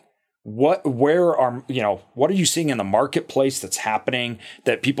going? What are you seeing in the marketplace that's happening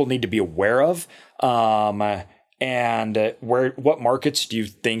that people need to be aware of? And what markets do you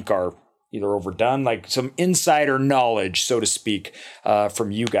think are either overdone, like some insider knowledge, so to speak,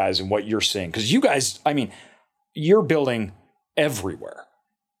 from you guys and what you're seeing? Because you guys, you're building everywhere.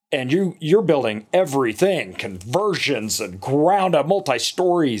 And you're building everything, conversions and ground up,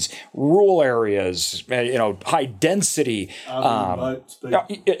 multi-stories, rural areas, high density,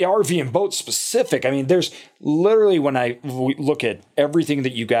 RV and boat specific. There's literally, when we look at everything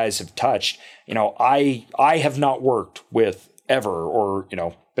that you guys have touched, I have not worked with ever or,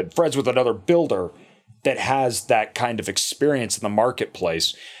 been friends with another builder that has that kind of experience in the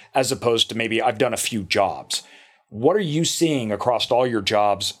marketplace, as opposed to maybe I've done a few jobs. What are you seeing across all your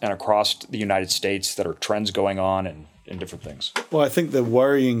jobs and across the United States that are trends going on and different things? Well, I think the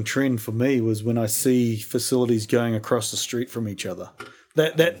worrying trend for me was when I see facilities going across the street from each other.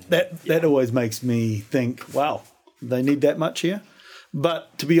 That always makes me think, wow, they need that much here?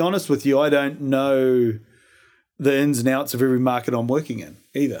 But to be honest with you, I don't know the ins and outs of every market I'm working in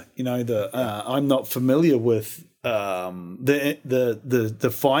either. I'm not familiar with the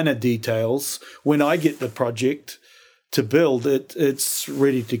finer details. When I get the project to build it, it's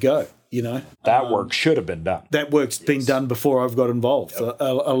ready to go. That work should have been done. That work's been done before I've got involved. Yep.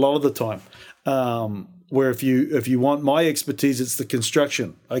 A lot of the time, where if you want my expertise, it's the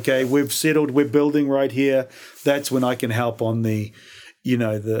construction. Okay, we've settled, we're building right here. That's when I can help on the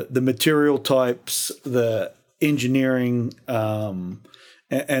material types, the engineering,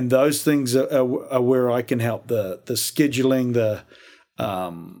 and those things are where I can help. The scheduling, the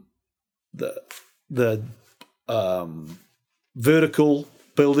vertical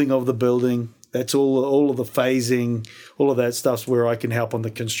building of the building. That's all of the phasing, all of that stuff's where I can help on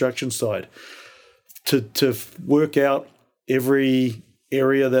the construction side. To work out every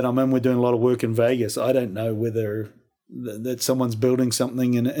area that I'm in, we're doing a lot of work in Vegas. I don't know whether that someone's building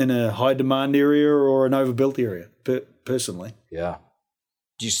something in a high demand area or an overbuilt area. Personally, yeah.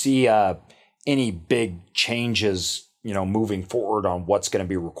 Do you see any big changes, moving forward on what's going to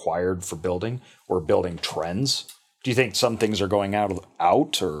be required for building or building trends? Do you think some things are going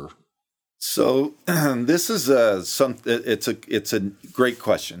out or? So this is it's a great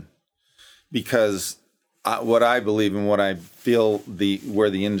question, because what I believe and what I feel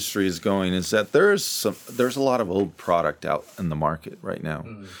where the industry is going is that there's a lot of old product out in the market right now,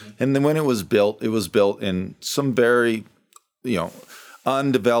 and then when it was built in some very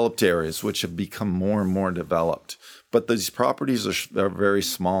undeveloped areas, which have become more and more developed. But these properties are very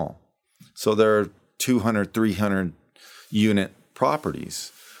small. So they're 200, 300 unit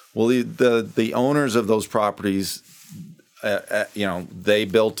properties. Well, the owners of those properties, they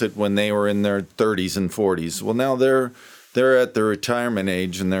built it when they were in their 30s and 40s. Well, now they're at the retirement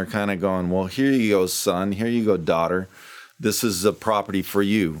age, and they're kind of going, well, here you go, son. Here you go, daughter. This is a property for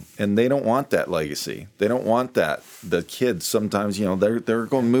you. And they don't want that legacy. They don't want that. The kids sometimes, they're going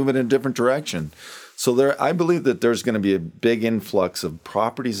to move in a different direction. So I believe that there's going to be a big influx of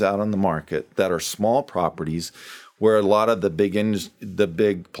properties out on the market that are small properties, where a lot of the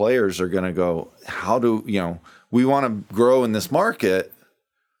big players are going to go, we want to grow in this market,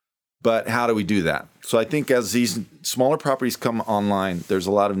 but how do we do that? So I think as these smaller properties come online, there's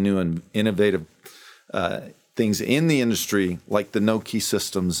a lot of new and innovative things in the industry, like the no-key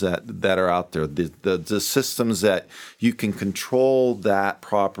systems that are out there, the systems that you can control that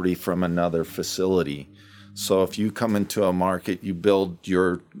property from another facility. So if you come into a market, you build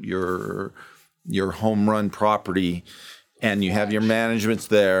your home run property, and you have your managements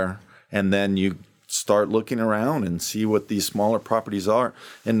there, and then you start looking around and see what these smaller properties are.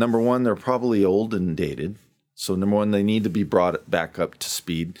 And number one, they're probably old and dated. So number one, they need to be brought back up to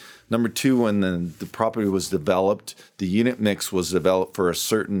speed. Number two, when the property was developed, the unit mix was developed for a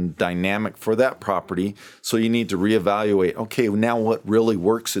certain dynamic for that property. So you need to reevaluate, okay, now what really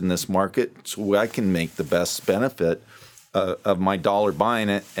works in this market so I can make the best benefit of my dollar buying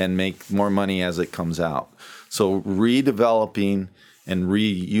it and make more money as it comes out. So redeveloping and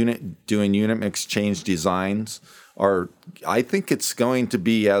doing unit mix change designs I think it's going to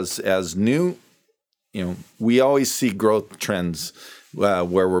be as new. We always see growth trends where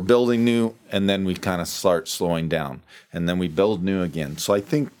we're building new, and then we kind of start slowing down, and then we build new again. So I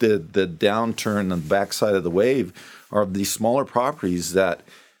think the downturn on the backside of the wave are these smaller properties that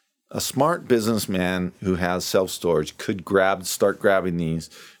a smart businessman who has self-storage could start grabbing these,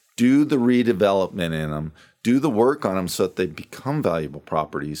 do the redevelopment in them, do the work on them so that they become valuable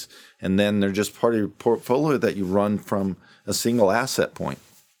properties, and then they're just part of your portfolio that you run from a single asset point.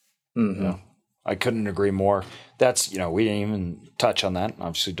 Mm-hmm. Yeah. I couldn't agree more. That's, we didn't even touch on that.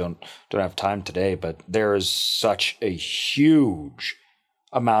 Obviously don't have time today, but there is such a huge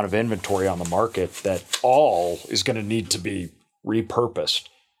amount of inventory on the market that all is going to need to be repurposed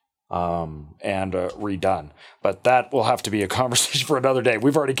and redone. But that will have to be a conversation for another day.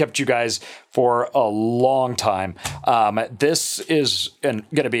 We've already kept you guys for a long time. This is going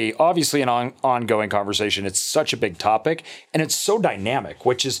to be obviously an ongoing conversation. It's such a big topic, and it's so dynamic,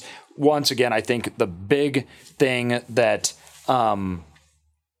 which is, once again, I think the big thing that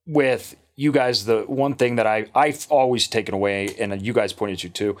with you guys, the one thing that I've always taken away, and you guys pointed to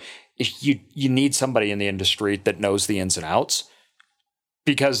too, is you need somebody in the industry that knows the ins and outs,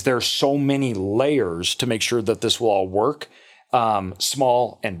 because there's so many layers to make sure that this will all work,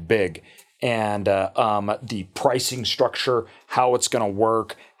 small and big. And the pricing structure, how it's going to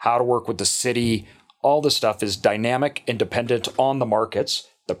work, how to work with the city, all the stuff is dynamic and dependent on the markets,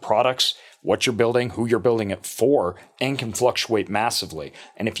 the products, what you're building, who you're building it for, and can fluctuate massively.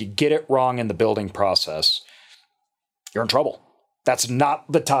 And if you get it wrong in the building process, you're in trouble. That's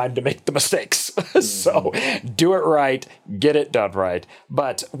not the time to make the mistakes. So do it right, get it done right.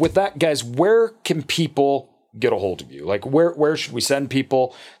 But with that, guys, where can people get a hold of you? Like, where should we send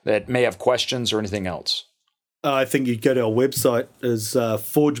people that may have questions or anything else? I think you go to our website is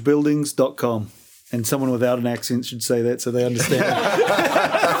forgebuildings.com. And someone without an accent should say that so they understand.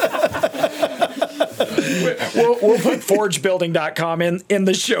 We'll put forgebuilding.com in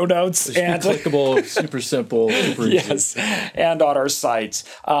the show notes. And clickable, super simple, super easy. Yes, and on our sites.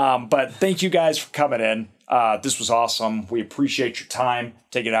 But thank you guys for coming in. This was awesome. We appreciate your time.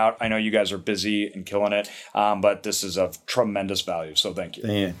 Take it out. I know you guys are busy and killing it, but this is of tremendous value. So thank you.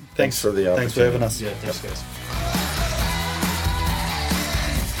 Yeah. Thanks for the opportunity. Thanks for having us. Yeah, thanks, guys.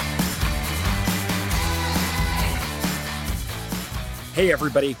 Hey,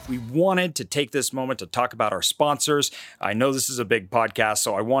 everybody. We wanted to take this moment to talk about our sponsors. I know this is a big podcast,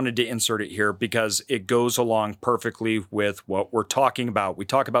 so I wanted to insert it here because it goes along perfectly with what we're talking about. We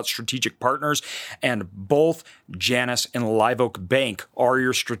talk about strategic partners, and both Janus and Live Oak Bank are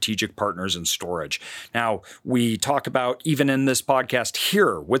your strategic partners in storage. Now, we talk about, even in this podcast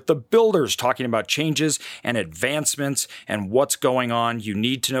here, with the builders talking about changes and advancements and what's going on. You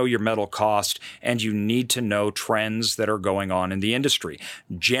need to know your metal cost, and you need to know trends that are going on in the industry.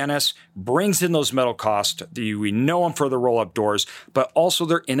 Janus brings in those metal costs. We know them for the roll-up doors, but also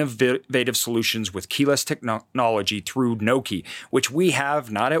their innovative solutions with keyless technology through Noke, which we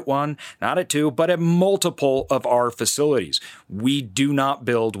have not at one, not at two, but at multiple of our facilities. We do not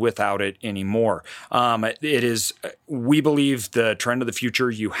build without it anymore. It is, we believe, the trend of the future.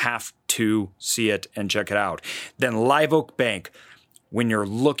 You have to see it and check it out. Then Live Oak Bank. When you're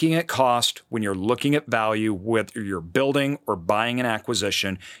looking at cost, when you're looking at value, whether you're building or buying an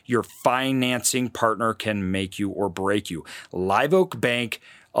acquisition, your financing partner can make you or break you. Live Oak Bank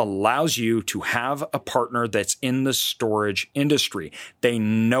allows you to have a partner that's in the storage industry. They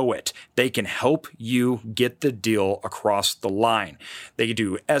know it. They can help you get the deal across the line. They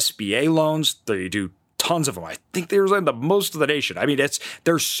do SBA loans. They do tons of them. I think they're like the most of the nation. I mean,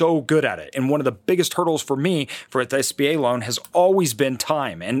 they're so good at it. And one of the biggest hurdles for me for the SBA loan has always been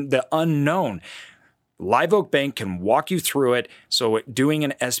time and the unknown. Live Oak Bank can walk you through it. So doing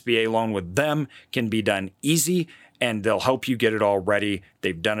an SBA loan with them can be done easy, and they'll help you get it all ready.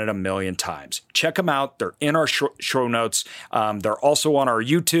 They've done it a million times. Check them out. They're in our show notes. They're also on our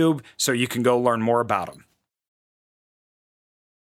YouTube, so you can go learn more about them.